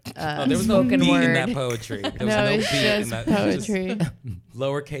 like Oh, there was no spoken beat word. in that poetry. There was No, no it's beat in just that. It was just poetry.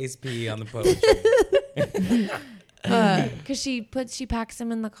 lowercase b on the poetry. Because she packs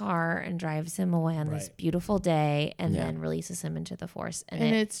him in the car and drives him away on this Right. beautiful day, and Yeah. then releases him into the forest, and,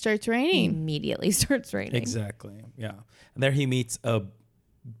 And it it starts raining. immediately starts raining. Exactly. Yeah. And there he meets a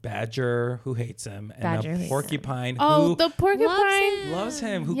badger who hates him and Badger a hates porcupine Oh, who the porcupine. loves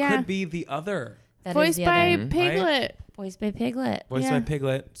him, who Yeah. could be the other. That is Voiced the by other- Piglet. Voiced by Piglet. Voiced Yeah. by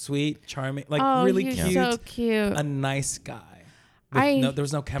Piglet, sweet, charming, like Oh, really he's cute, so cute. a nice guy. There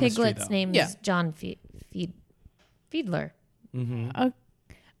was no chemistry Piglet's though. name Yeah. is John Fiedler.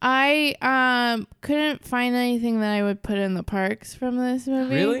 I couldn't find anything that I would put in the parks from this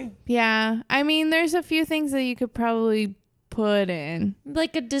movie. Really? Yeah. I mean, there's a few things that you could probably put in.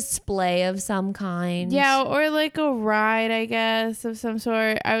 Like a display of some kind. Yeah, or like a ride, I guess, of some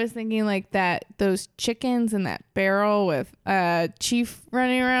sort. I was thinking like those chickens in that barrel with Chief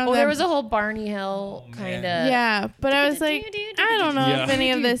running around. Oh, that- there was a whole Barney Hill kind of. Yeah, but I was like, I don't know Yeah. if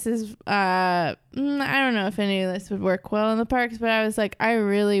any of this is. I don't know if any of this would work well in the parks. But I was like, I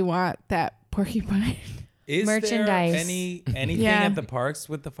really want that porcupine. Is Merchandise. there anything Yeah. at the parks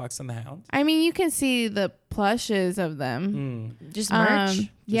with the Fox and the Hound? I mean, you can see the plushes of them. Just merch.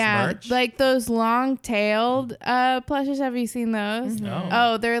 Yeah, merch? like those long-tailed plushes. Have you seen those? No.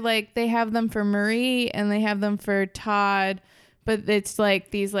 Oh, they have them for Marie and they have them for Todd, but it's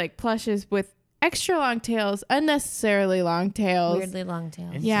like these like plushes with extra long tails, unnecessarily long tails. Weirdly long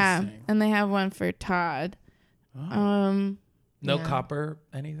tails. Yeah, Interesting. and they have one for Todd. No Yeah. copper,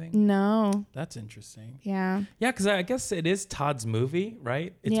 anything? No, That's interesting. yeah, Yeah, because I guess it is Todd's movie,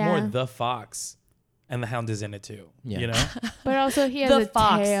 right? It's Yeah. more the fox, and the hound is in it too. Yeah. You know? but also he has The a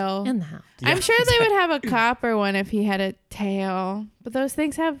fox tail. and the hound. I'm sure they would have a copper one if he had a tail, but those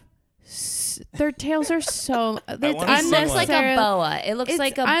things have. Their tails are so. It's wanna see It one. looks like a unnecessary. boa. It looks It's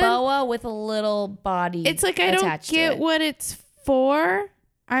like a boa with a little body. It's like I don't attached to get it. what it's for.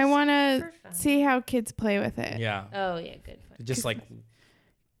 I want to For fun. see how kids play with it. Yeah. Oh yeah, good. Just like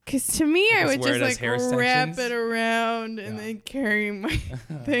Because to me, I Just would wear just it as like hair wrap extensions? it around and Yeah. then carry my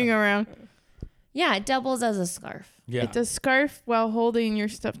thing around. Yeah, it doubles as a scarf. yeah. It's a scarf while holding your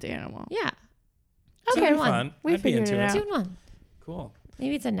stuffed animal. Yeah. Okay, That'd be one. fun. We I'd be figured into it it. out. 2 in 1. Cool.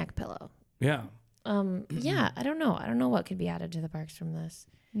 Maybe it's a neck pillow. Yeah. Yeah, I don't know. I don't know what could be added to the parks from this.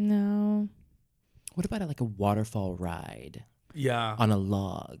 No. What about like a waterfall ride Yeah. on a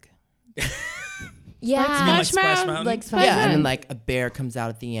log? Yeah. You mean like Splash Mountain? Mountain? Like Splash Yeah, and then Mountain. like a bear comes out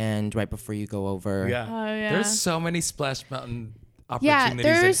at the end right before you go over. Yeah. Oh, yeah. There's so many Splash Mountain Yeah, opportunities.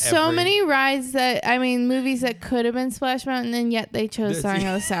 there in are so every- many rides movies that could have been Splash Mountain, and yet they chose Song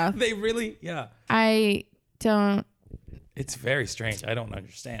of the South. They really, yeah. I don't. It's very strange. I don't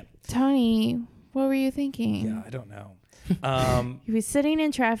understand. Tony, what were you thinking? Yeah, I don't know. He was sitting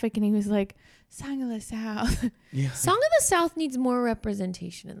in traffic and he was like, Song of the South Yeah. Song of the South needs more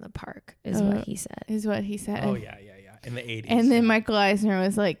representation in the park, is what he said. is what he said. Oh yeah. In the 80s. And then yeah. Michael Eisner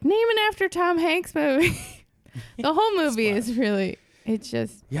was like, name it after Tom Hanks movie. The whole movie is really, it's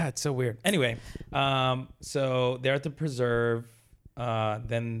just. Yeah, it's so weird. Anyway, so they're at the preserve.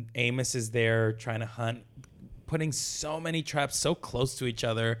 Then Amos is there trying to hunt, putting so many traps so close to each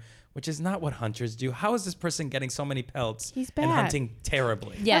other, which is not what hunters do. How is this person getting so many pelts He's and bad. hunting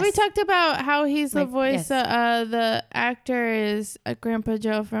terribly? Yes. Have we talked about how he's the Like, voice? yes. The actor is Grandpa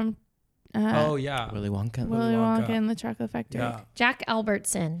Joe from Oh yeah. Willy Wonka. Willy Wonka. Wonka and the Chocolate Factory. Yeah. Jack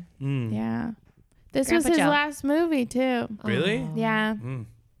Albertson. Mm. Yeah. This Grandpa was his Joe. last movie too. Really? Oh. Yeah. Mm.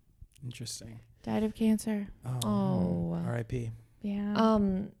 Interesting. Died of cancer. Oh. R.I.P. Yeah.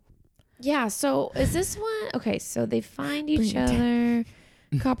 Yeah, so is this one? Okay, so they find each Bring it other.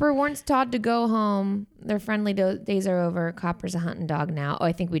 Copper warns Todd to go home. Their friendly days are over. Copper's a hunting dog now. Oh,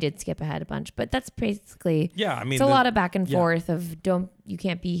 I think we did skip ahead a bunch, but that's basically. Yeah, I mean, It's a lot of back and yeah. forth of you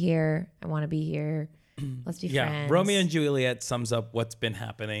can't be here. I want to be here. Let's be yeah. friends. Romeo and Juliet sums up what's been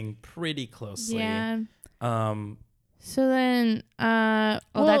happening pretty closely. Yeah. Um, So then,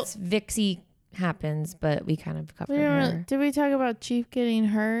 That's Vixie happens, but we kind of covered her. did we talk about Chief getting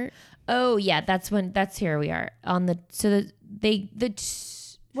hurt? Oh yeah, that's here we are on the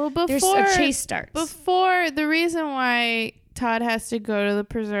Well, there's before a chase starts. Before the reason why Todd has to go to the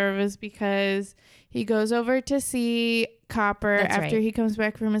preserve is because he goes over to see Copper That's after right. he comes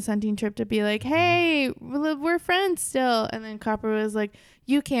back from his hunting trip to be like, hey, we're friends still. And then Copper was like,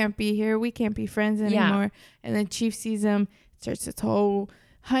 you can't be here. We can't be friends Yeah. anymore. And then Chief sees him, starts this whole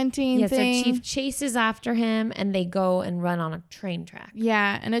hunting Yeah, so thing. Chief chases after him, and they go and run on a train track.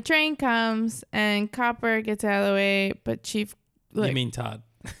 Yeah, and a train comes and Copper gets out of the way, but Chief you mean Todd?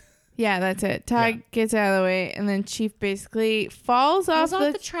 yeah, that's it. Todd gets out of the way, and then Chief basically falls off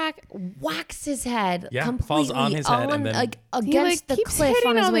The track, whacks his head. Yeah, completely falls on his head and then- like He against the keeps cliff hitting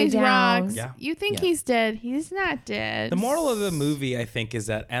on his all way these down. rocks. Yeah. You think Yeah. he's dead. He's not dead. The moral of the movie, I think, is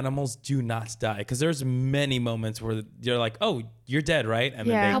that animals do not die because there's many moments where you're like, "Oh, you're dead, right?" And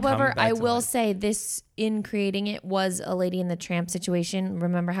Yeah. then they However, come back I to will life. say this in creating it was a Lady in the Tramp situation.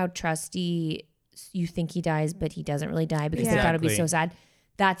 Remember how Trusty, you think he dies, but he doesn't really die because they thought it'd be so Exactly. sad.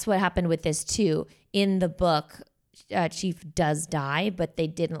 That's what happened with this too. In the book, Chief does die, but they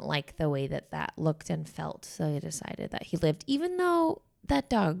didn't like the way that looked and felt, so they decided that he lived, even though that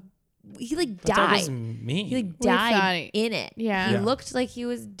dog, he like That dog was died. mean. He like We thought died he- in it. Yeah. He Yeah. looked like he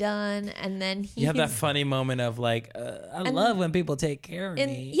was done, and then he You have that funny moment of like, I love when people take care of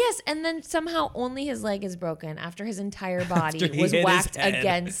And me. yes, and then somehow only his leg is broken after his entire body After he was hit his whacked head.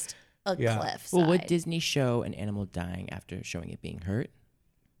 against a Yeah. cliff. Well, would side. Disney show an animal dying after showing it being hurt?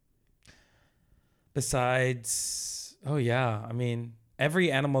 Besides, oh yeah, I mean,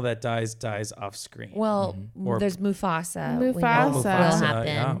 every animal that dies off screen. Well, Or- there's Mufasa. We know Mufasa. will Mufasa, happen.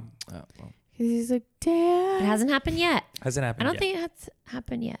 yeah. Oh, well. 'Cause he's like, Dad. It hasn't happened yet. Hasn't happened. I don't yet. think it's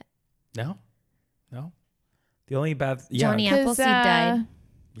happened yet. No. The only bad, yeah, Johnny Appleseed died.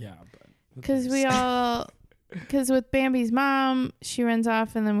 yeah, but who Because cares? we all, because with Bambi's mom, she runs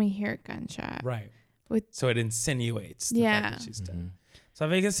off and then we hear a gunshot. right. With- So it insinuates the Yeah. fact that she's dead. Mhm. So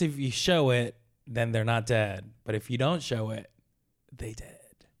I guess if you show it, then they're not dead. But if you don't show it, they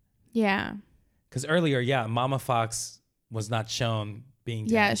dead. Yeah. Because earlier, yeah, Mama Fox was not shown being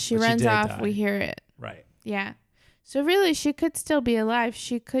dead. Yeah, she but runs did off. die. We hear it. Right. Yeah. So really, she could still be alive.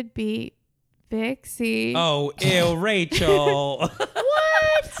 She could be Vixie. Oh, ew, Rachel.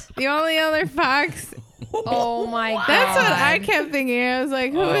 The only other fox. Oh my god. That's what I kept thinking. I was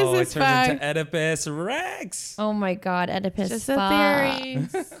like, who is Oh, this it turns fox? into Oedipus Rex. Oh my god, Oedipus. Just a fuck. theory.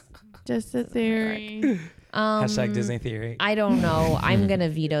 Just a theory. Hashtag Disney theory. I don't know. I'm gonna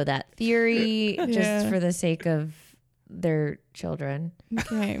veto that theory just Yeah. for the sake of their children.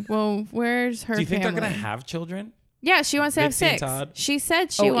 Okay. Well, where's her Do you think family? they're going to have children? Yeah, she wants to have Vixie and 6. Todd? She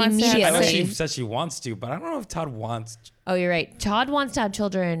said she Oh, wants to I have know immediately. she 6. says she wants to, but I don't know if Todd wants Oh, you're right. Todd wants to have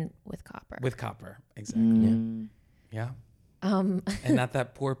children with Copper. with Copper. Exactly. Mm. Yeah. Um, And not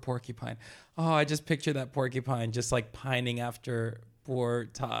that poor porcupine. Oh, I just picture that porcupine just like pining after poor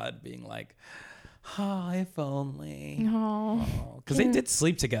Todd being like, oh, if only. No. Because they did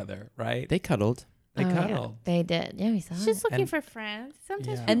sleep together, right? They cuddled. They Oh, yeah. cuddled. They did. Yeah, we saw She's it. just looking And- for friends. Sometimes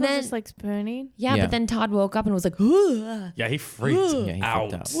Yeah. people And then- just like spooning. Yeah, Yeah. but then Todd woke up and was like, "Ugh." Yeah, he freaked Yeah, he out.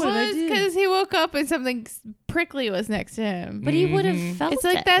 freaked out. What did I Well, it's do? because he woke up and something prickly was next to him. But he would have Mhm. felt It's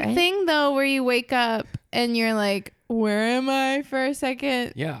like it, that right? thing though where you wake up and you're like, where am I for a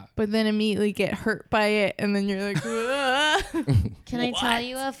second? Yeah. But then immediately get hurt by it and then you're like, "Ugh." Can I tell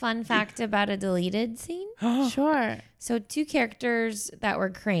you a fun fact about a deleted scene? Sure. So 2 characters that were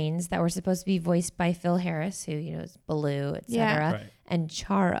cranes that were supposed to be voiced by Phil Harris, who is Baloo, etc., Yeah. Right. and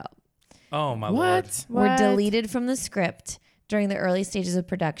Charo Oh my lord. were What? deleted from the script during the early stages of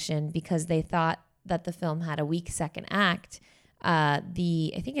production because they thought that the film had a weak second act. I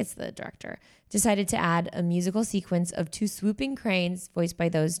think it's the director, decided to add a musical sequence of 2 swooping cranes voiced by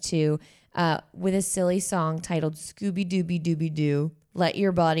those 2 with a silly song titled Scooby Dooby Dooby Doo, Let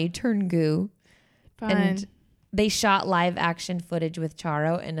Your Body Turn Goo. Fun. And they shot live action footage with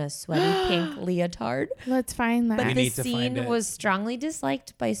Charo in a sweaty pink leotard. Let's find that. But We the need to find scene it. was strongly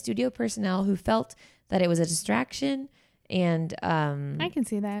disliked by studio personnel who felt that it was a distraction. And I can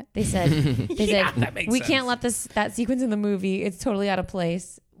see that. they said, Yeah, that makes we sense. can't let that sequence in the movie. It's totally out of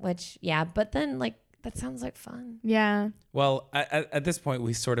place. Which, yeah, but then like that sounds like fun. Yeah. Well, at this point,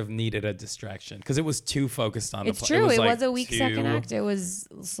 we sort of needed a distraction because it was too focused on. It's the true. It like was a weak second too- act. It was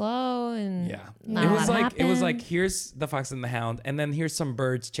slow and Yeah, not it a was lot like it was like happened. here's the fox and the hound, and then here's some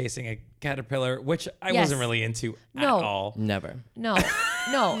birds chasing a caterpillar, which I Yes. wasn't really into No. at all. Never. No,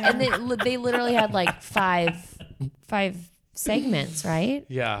 and they literally had like five segments, right?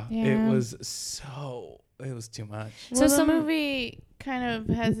 Yeah, Yeah. it was too much. So the some- movie kind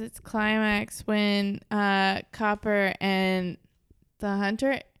of has its climax when Copper and the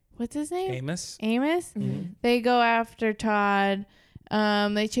hunter, what's his name? Amos. Amos. Mm-hmm. They go after Todd.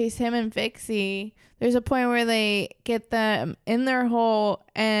 They chase him and Vixie. There's a point where they get them in their hole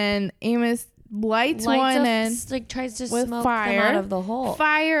and Amos lights one and like tries to with smoke fire. them out of the hole.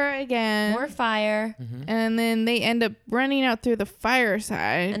 fire again. More fire, And then they end up running out through the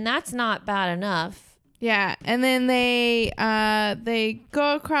fireside. and that's not bad enough. Yeah, and then they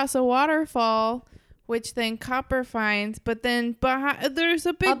go across a waterfall, which then Copper finds. But then behind there's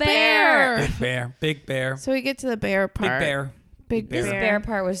a big A bear. Big bear. So we get to the bear Big part. bear. Big Bear. This bear. bear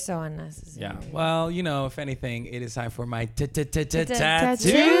part was so unnecessary. Yeah. Well, if anything, it is time for my tattoo Tattoo time.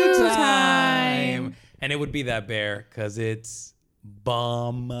 time. And it would be that bear because it's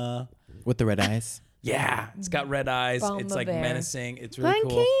bum. With the red eyes. Yeah, it's got red eyes. Bum It's a like bear. menacing. It's really Glen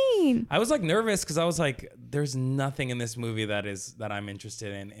cool. Keane. I was like nervous because I was like, "There's nothing in this movie that I'm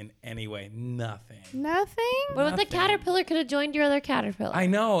interested in any way. Nothing." Nothing. What if the Nothing. caterpillar could have joined your other caterpillar? I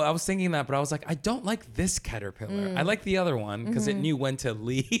know. I was thinking that, but I was like, I don't like this caterpillar. I like the other one because it knew when to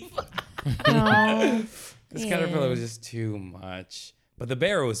leave. No. This caterpillar was just too much. But the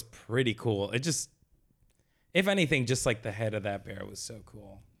bear was pretty cool. It just, if anything, just like the head of that bear was so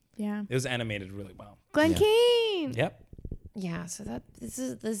cool. Yeah. It was animated really well. Glen Yeah. Keane. Yep. Yeah, so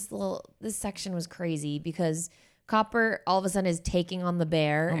this section was crazy because Copper all of a sudden is taking on the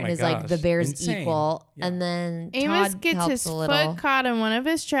bear Oh and my is like the gosh, bear's insane. equal, Yeah. and then Amos Todd gets helps his a little. foot caught in one of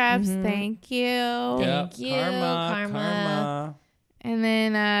his traps. Thank you. Yep. you, Karma. Karma. And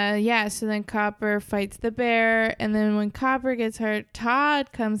then, so then Copper fights the bear. And then when Copper gets hurt,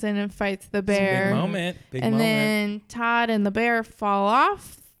 Todd comes in and fights the bear. Big moment. Big and moment. then Todd and the bear fall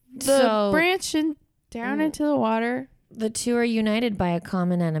off the So- branch and down into the water. The two are united by a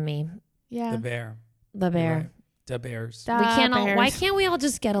common enemy, Yeah. The bear. the You're bear. right. The bears. The We can't all, why bears. can't we all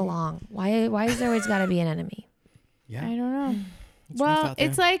just get along? Why is there always got to be an enemy? Yeah. I don't know. rough Well, out there.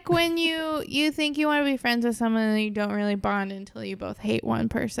 it's like when you think you want to be friends with someone and you don't really bond until you both hate one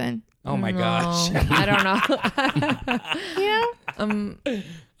person. Oh my No, gosh. I don't know. You know?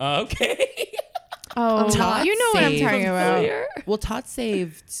 Okay. Oh, Todd you know what I'm saved- talking about. Well, Todd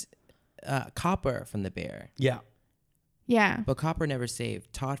saved Copper from the bear, Yeah. Yeah. but Copper never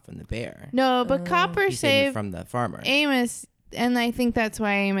saved Todd from the bear. No, but Copper He saved him saved from the farmer. Amos, and I think that's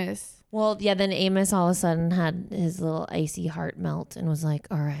why Amos. Well, yeah, then Amos all of a sudden had his little icy heart melt and was like,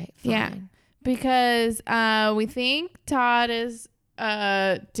 all right, fine. Yeah. Because we think Todd is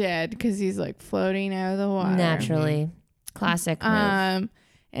dead because he's like floating out of the water. Naturally. Classic move.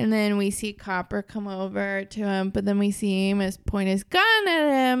 And then we see Copper come over to him, but then we see Amos point his gun at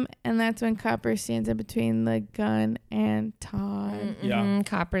him, and that's when Copper stands in between the gun and Todd. Yeah. Mhm.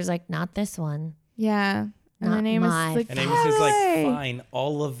 Copper's like, not this one. Yeah. And Not then Amos my is like, And Amos is like, "Hey!" fine.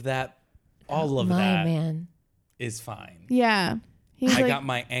 All of that My man. is fine. Yeah. He's I like, got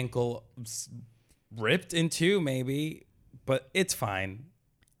my ankle ripped in two, maybe, but it's fine.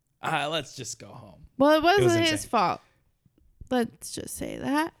 Let's just go home. well, it wasn't was his insane. fault. Let's just say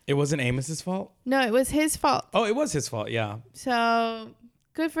that. It wasn't Amos's fault? No, it was his fault. Oh, it was his fault. Yeah. So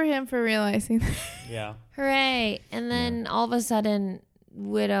good for him for realizing that. Yeah. Hooray. And then all of a sudden,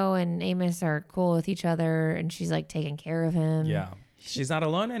 Widow and Amos are cool with each other, and she's like taking care of him. Yeah. She's not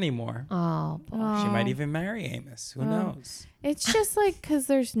alone anymore. Oh, boy. She might even marry Amos. Who knows? It's just like because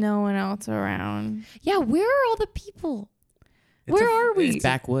there's no one else around. Yeah, where are all the people? It's Where are we? It's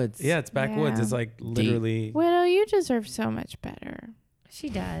backwoods. Yeah, it's backwoods. Yeah. It's like literally. Widow, you deserve so much better. She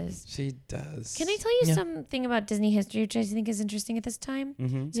does. She does. Can I tell you something about Disney history, which I think is interesting at this time?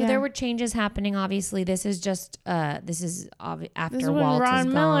 Mm-hmm. So Yeah. there were changes happening. Obviously, this is just after This is when Walt Ron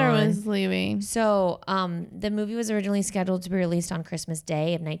is Miller gone. was leaving. So the movie was originally scheduled to be released on Christmas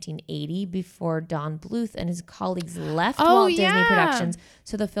Day of 1980 before Don Bluth and his colleagues left Walt Disney yeah. Productions.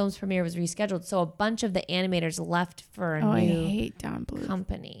 So the film's premiere was rescheduled. So a bunch of the animators left for a I new hate Don Bluth.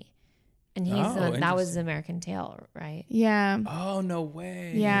 company. And he's Oh, that was interesting. American Tail, right? Yeah. Oh, no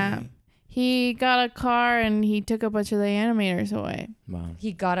way. Yeah. He got a car and he took a bunch of the animators away. Wow.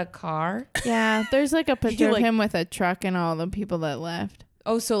 He got a car. Yeah, there's like a picture like- of him with a truck and all the people that left.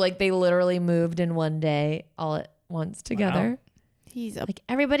 Oh, so like they literally moved in one day all at once together. He's a Like,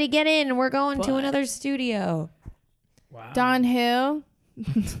 everybody get in. We're going to But- another studio. Wow. Don Hill.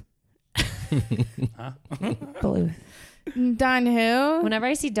 Bluth. Don Hill. Whenever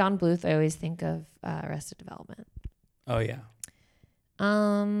I see Don Bluth, I always think of Arrested Development. Oh, yeah.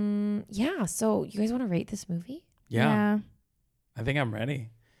 Yeah. So you guys want to rate this movie? Yeah. I think I'm ready.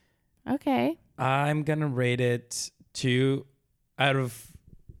 Yeah. Okay. I'm going to rate it 2 out of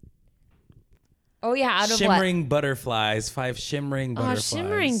Oh yeah, out of shimmering butterflies. 5 shimmering what? Oh, butterflies.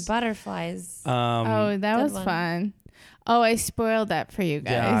 shimmering butterflies. Oh, that good was one. fun. Oh, I spoiled that for you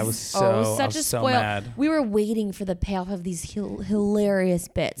guys. Yeah, I was so, such I was a so spoil. mad. We were waiting for the payoff of these hilarious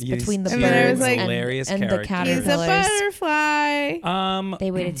bits Yes, between the two And then I was birds like- hilarious and the characters. He's a caterpillars. butterfly.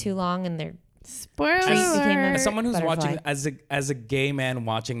 They waited too long, and they're Spoiler Treat became a- alert. As someone who's Butterfly. watching as a gay man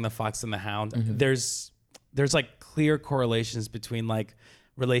watching The Fox and the Hound, there's like clear correlations between like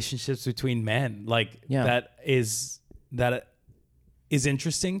relationships between men, like Yeah. that is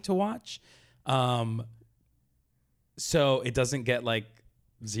interesting to watch. So it doesn't get like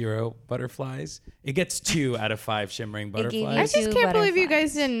 0 butterflies. It gets 2 out of 5 shimmering It gave you I butterflies. just two can't believe you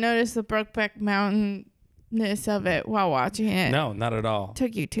guys butterflies. didn't notice the Brokeback Mountain-ness of it while watching it. No, not at all.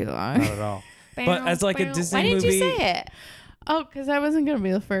 Took you too long. Not at all. But as like a Disney Why didn't movie, you say it? Oh, because I wasn't going to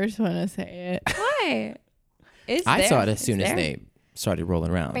be the first one to say it. Why? It's I there. saw it as It's soon as there. they started rolling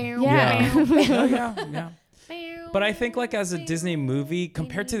around. Yeah. Oh, yeah. But I think like as a Disney movie,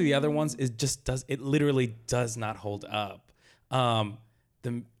 compared to the other ones, it literally does not hold up.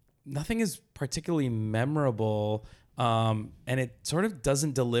 Nothing is particularly memorable, and it sort of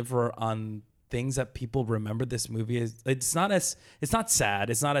doesn't deliver on things that people remember this movie as. It's not sad.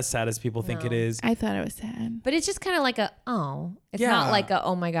 It's not as sad as people think it is. I thought it was sad. But it's just kind of like a It's Yeah. not like a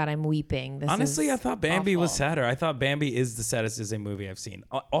oh my god I'm weeping. This Honestly, is I thought Bambi was awful. sadder. I thought Bambi is the saddest Disney movie I've seen.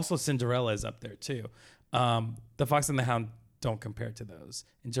 Also, Cinderella is up there too. The Fox and the Hound don't compare to those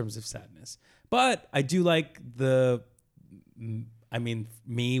in terms of sadness. But I do like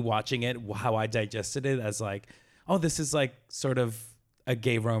me watching it, how I digested it as like, oh, this is like sort of a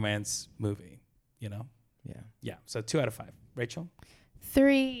gay romance movie, you know? Yeah. Yeah. So 2 out of 5. Rachel?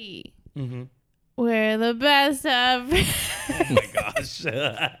 3. Mm-hmm. We're the best of. Oh my gosh.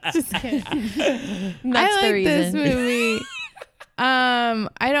 Just kidding. That's I the like this reason. movie.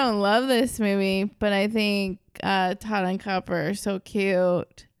 I don't love this movie, but I think Todd and Copper are so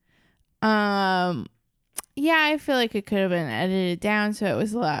cute. Yeah, I feel like it could have been edited down so it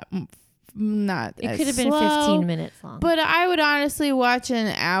was a lot not. It as could have been slow, 15 minutes long. But I would honestly watch an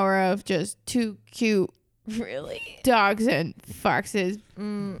hour of just 2 cute really, dogs and foxes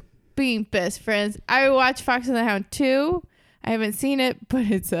being best friends. I would watch Fox and the Hound 2. I haven't seen it, but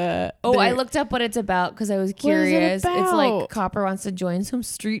it's I they're- looked up what it's about because I was What is it curious. It's like about? Copper wants to join some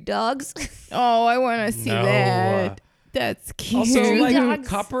street dogs. Oh, I want to see No. that. That's cute. Also, like dogs.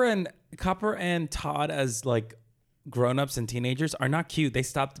 Copper and Todd as like grown-ups and teenagers are not cute. They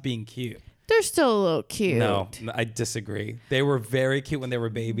stopped being cute. They're still a little cute. No, I disagree. They were very cute when they were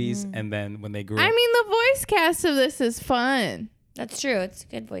babies, and then when they grew I up. mean, the voice cast of this is fun. That's true. It's a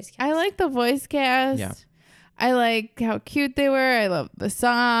good voice cast. I like the voice cast. Yeah. I like how cute they were. I love the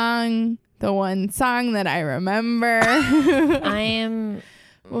song. The one song that I remember. I am.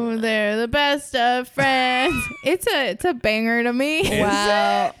 Oh, they're the best of friends. It's a banger to me.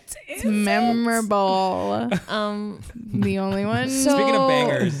 Wow. It's memorable. The only one. So- Speaking of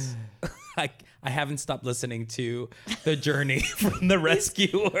bangers, I haven't stopped listening to The Journey from the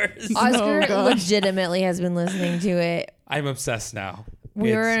Rescuers. Oscar Oh, gosh. legitimately has been listening to it I'm obsessed now.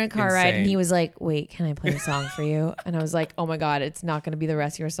 We were It's in a car ride and insane. he was like, wait, can I play a song for you? And I was like, oh my God, it's not going to be the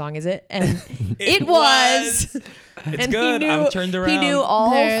rest of your song, is it? And it was. It's And good. I'm turned around. He knew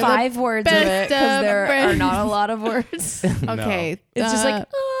all They're the 5 words of it best because of there are friends. not a lot of words. Okay. It's just like,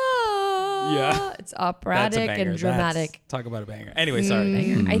 Yeah. it's That's a operatic banger. and dramatic. Talk about a banger. Anyway, sorry.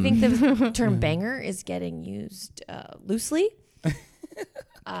 Banger. I think the term banger is getting used loosely.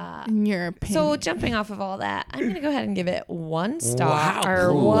 in your opinion. So jumping off of all that, I'm going to go ahead and give it 1 star Wow, or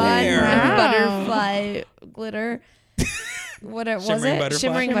cool. 1 Wow. butterfly glitter. What it was Shimmering it? butterfly?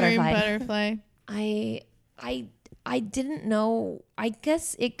 Shimmering Shimmering butterfly. butterfly. I didn't know. I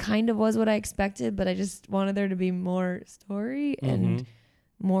guess it kind of was what I expected, but I just wanted there to be more story and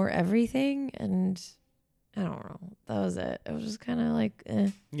more everything. And I don't know. That was it. It was just kind of like,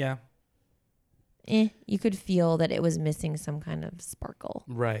 Yeah. You could feel that it was missing some kind of sparkle,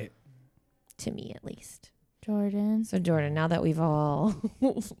 Right. to me at least. Jordan. So Jordan, now that we've all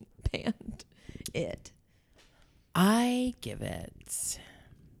banned it, I give it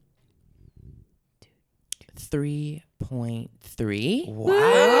 3.3.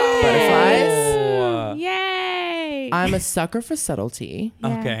 Wow. Butterflies? Yay. I'm a sucker for subtlety,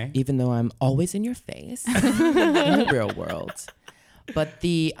 Yeah. Okay. even though I'm always in your face in the real world. But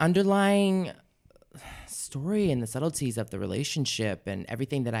the underlying story and the subtleties of the relationship and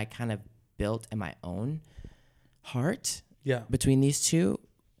everything that I kind of built in my own heart Yeah. between these two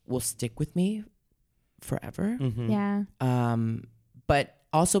will stick with me forever. Yeah. But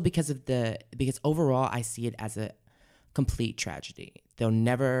also because overall I see it as a complete tragedy. They'll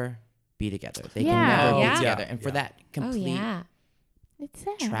never be together. They Yeah. can never Yeah. be together. Yeah. And for Yeah. that complete oh yeah, It's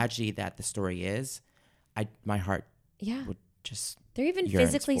sad. tragedy that the story is, my heart yeah. would just They're even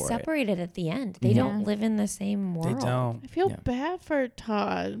yearns physically for it. separated at the end. They Yeah. don't live in the same They world. don't. I feel Yeah. bad for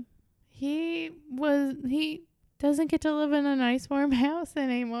Todd. He doesn't get to live in a nice warm house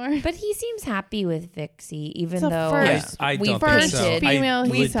anymore. But he seems happy with Vixie, even It's the though first- I we don't think so. painted- female I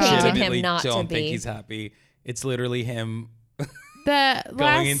he saw. legitimately him not to don't think be. he's happy. It's literally him The going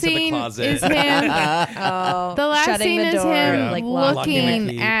last into the scene closet. is him. Oh, The last shutting scene the is door, him like locking the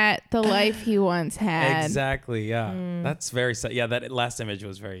looking key. at the life he once had. Exactly. Yeah. That's very sad. Yeah. That last image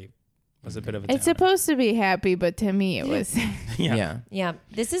was a bit of a. It's downer. supposed to be happy, but to me it was. Yeah. Yeah,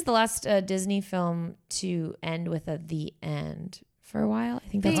 this is the last Disney film to end with the end for a while. I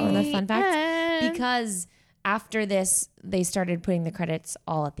think that's one of the fun facts. end. Because after this, they started putting the credits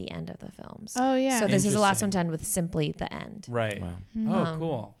all at the end of the films. Oh yeah. So this is the last Interesting. one to end with simply the end. Right. Wow. Oh,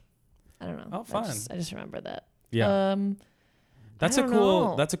 cool. I don't know. Oh, fun. I just remember that. Yeah. That's a I don't cool.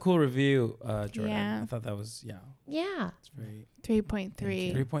 know. That's a cool review, Jordan. Yeah. I thought that was Yeah. It's very 3.3.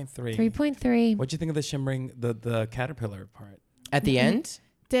 3.3. 3.3. What'd you think of the shimmering the caterpillar part? At the end?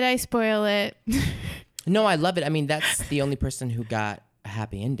 Did I spoil it? No, I love it. I mean, that's the only person who got a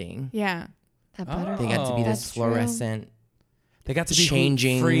happy ending. Yeah. That Oh. butter. They got to be this That's true. fluorescent. They got to be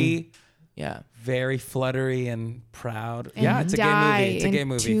Changing. free, Yeah. very fluttery and proud. And Yeah, it's a gay die movie. It's a gay in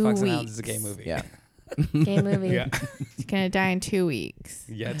movie. 2 Fox and Hounds is a weeks. gay movie. Yeah. Gay movie. Yeah. It's gonna die in 2 weeks.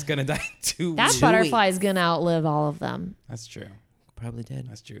 Yeah, it's gonna die in 2 That weeks. butterfly is going to outlive all of them. That's true. Probably did.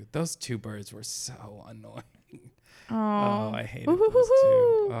 That's true. Those 2 birds were so annoying. Oh, Oh, I hated those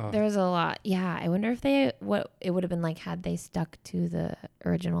Woo-hoo-hoo-hoo. 2. Oh. There was a lot. Yeah, I wonder if what it would have been like had they stuck to the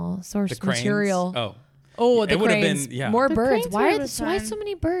original source The cranes. material. Oh, Oh, It the would have cranes. been- yeah. More The birds. cranes Why were are why fun. so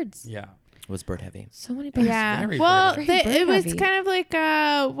many birds? yeah. Was bird heavy. So many birds. Yeah. very Well, bird heavy. it was Bird kind of like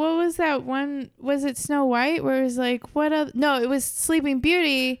what was that one? Was it Snow White? Where it was like what? No, it was Sleeping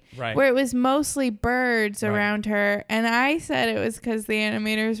Beauty. Right. Where it was mostly birds Right. around her, and I said it was because the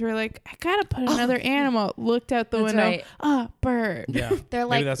animators were like, I gotta put another animal. Looked out the That's window. right. Bird. Yeah. They're Maybe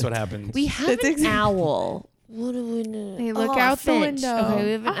like, that's what happens. we have That's an exactly- owl. What do we know? They look a out the finch. window. Okay,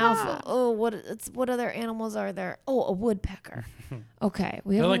 we have an Ah. alpha. Oh, what other animals are there? Oh, a woodpecker. Okay,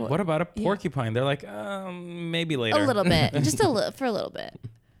 we have They're like, a, what about a porcupine? They're like, maybe later. a little bit, just for a little bit.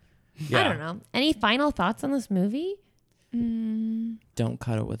 Yeah. I don't know. Any final thoughts on this movie? Don't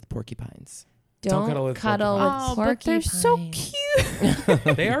cuddle with porcupines. Don't cuddle with Oh, but they're so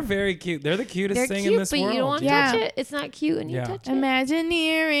cute. They are very cute. They're the cutest They're thing cute, in this but world. you don't want to Yeah. touch it. It's not cute when you Yeah. touch it.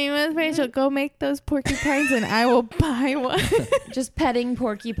 Imagineering with Rachel. Go make those porcupines, and I will buy one. Just petting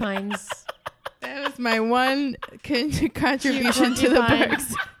porcupines. That was my one contribution to the porcupine.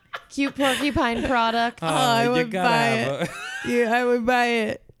 parks. Cute porcupine product. I you would gotta buy have Yeah, I would buy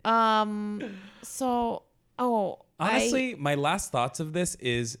it. So, Honestly, my last thoughts of this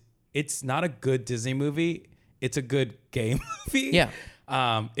is it's not a good Disney movie. It's a good gay movie. Yeah.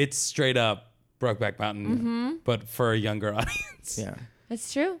 It's straight up Brokeback Mountain, but for a younger audience. Yeah.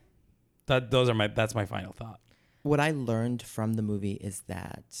 It's true. That's my final thought. what I learned from the movie is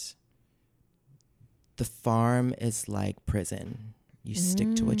that the farm is like prison. You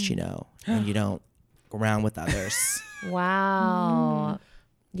stick to what you know, and you don't go around with others. Wow.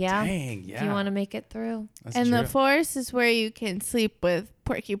 Yeah. Dang, yeah. If you want to make it through. That's And true. the forest is where you can sleep with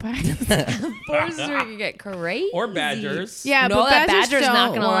porcupines. Forest is where you get crazy. Or badgers. Yeah, No, but that badgers badger's not don't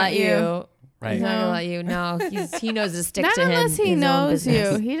going to want let you. Right. He's not No. gonna let you. No, he knows to stick Not to him. unless he his own knows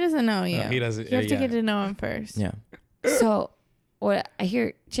business. you. He doesn't know you. No, he doesn't. You have to yeah. get to know him first. Yeah. So, what I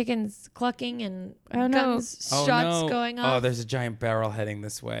hear chickens clucking and Oh, no. guns shots going Oh, off. there's a giant barrel heading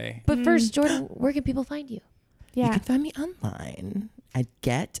this way. But first, Jordan, where can people find you? You Yeah. can find me online at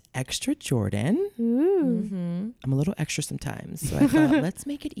Get Extra Jordan. Ooh. Mm-hmm. I'm a little extra sometimes, so I thought let's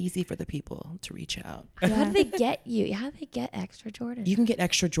make it easy for the people to reach out. How do they get you? How do they get Extra Jordan? You can get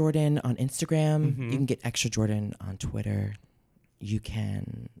Extra Jordan on Instagram. Mhm. You can get Extra Jordan on Twitter. You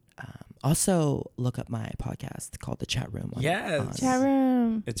can also look up my podcast called The Chat Room. Yes. Chat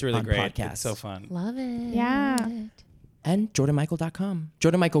room. It's really On great. podcasts. It's so fun. Love it. Yeah. And JordanMichael.com.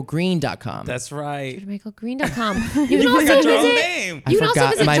 JordanMichaelGreen.com. That's right. JordanMichaelGreen.com. You can You also forgot your own visit. name. You can also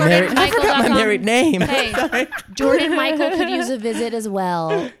visit I forgot my JordanMichael.com. married name. Hey, Jordan Michael could use a visit as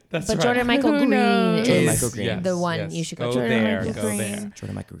well. That's but right. Jordan Michael Who Green knows? Jordan is Michael Green. Yes, the one yes. you should go Go to. Jordan there. Michael Go Green. there.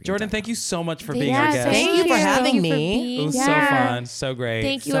 JordanMichaelGreen. Jordan, thank you so much for Thank being you. our guest. Thank you for having for me. It being was Yeah. so fun. So great.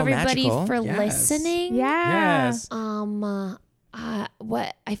 Thank you, So everybody, magical. for Yes. listening. Yeah.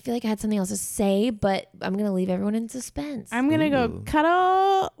 What I feel like I had something else to say, but I'm gonna leave everyone in suspense. I'm going to go Ooh.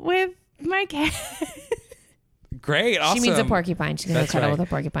 cuddle with my cat. Great. Awesome. She means a porcupine. She's gonna That's cuddle right. with a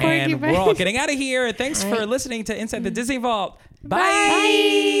porcupine. And Porcupine. we're all getting out of here. Thanks All for right. listening to Inside the Disney Vault. Bye.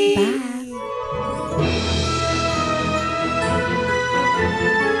 Bye.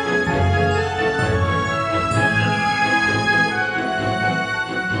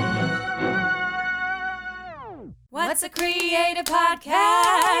 What's a Creative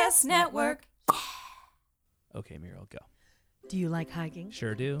Podcast Network? Okay, Muriel, go. Do you like hiking?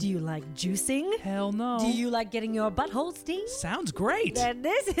 Sure do. Do you like juicing? Hell no. Do you like getting your butthole steamed? Sounds great. Then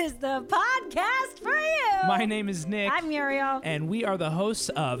this is the podcast for you. My name is Nick. I'm Muriel. And we are the hosts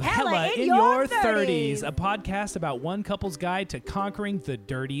of Hella in in Your Your 30s, 30s, a podcast about one couple's guide to conquering the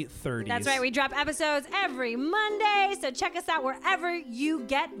dirty 30s. That's right. We drop episodes every Monday, so check us out wherever you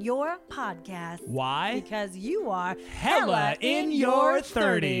get your podcasts. Why? Because you are Hella in your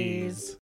 30s.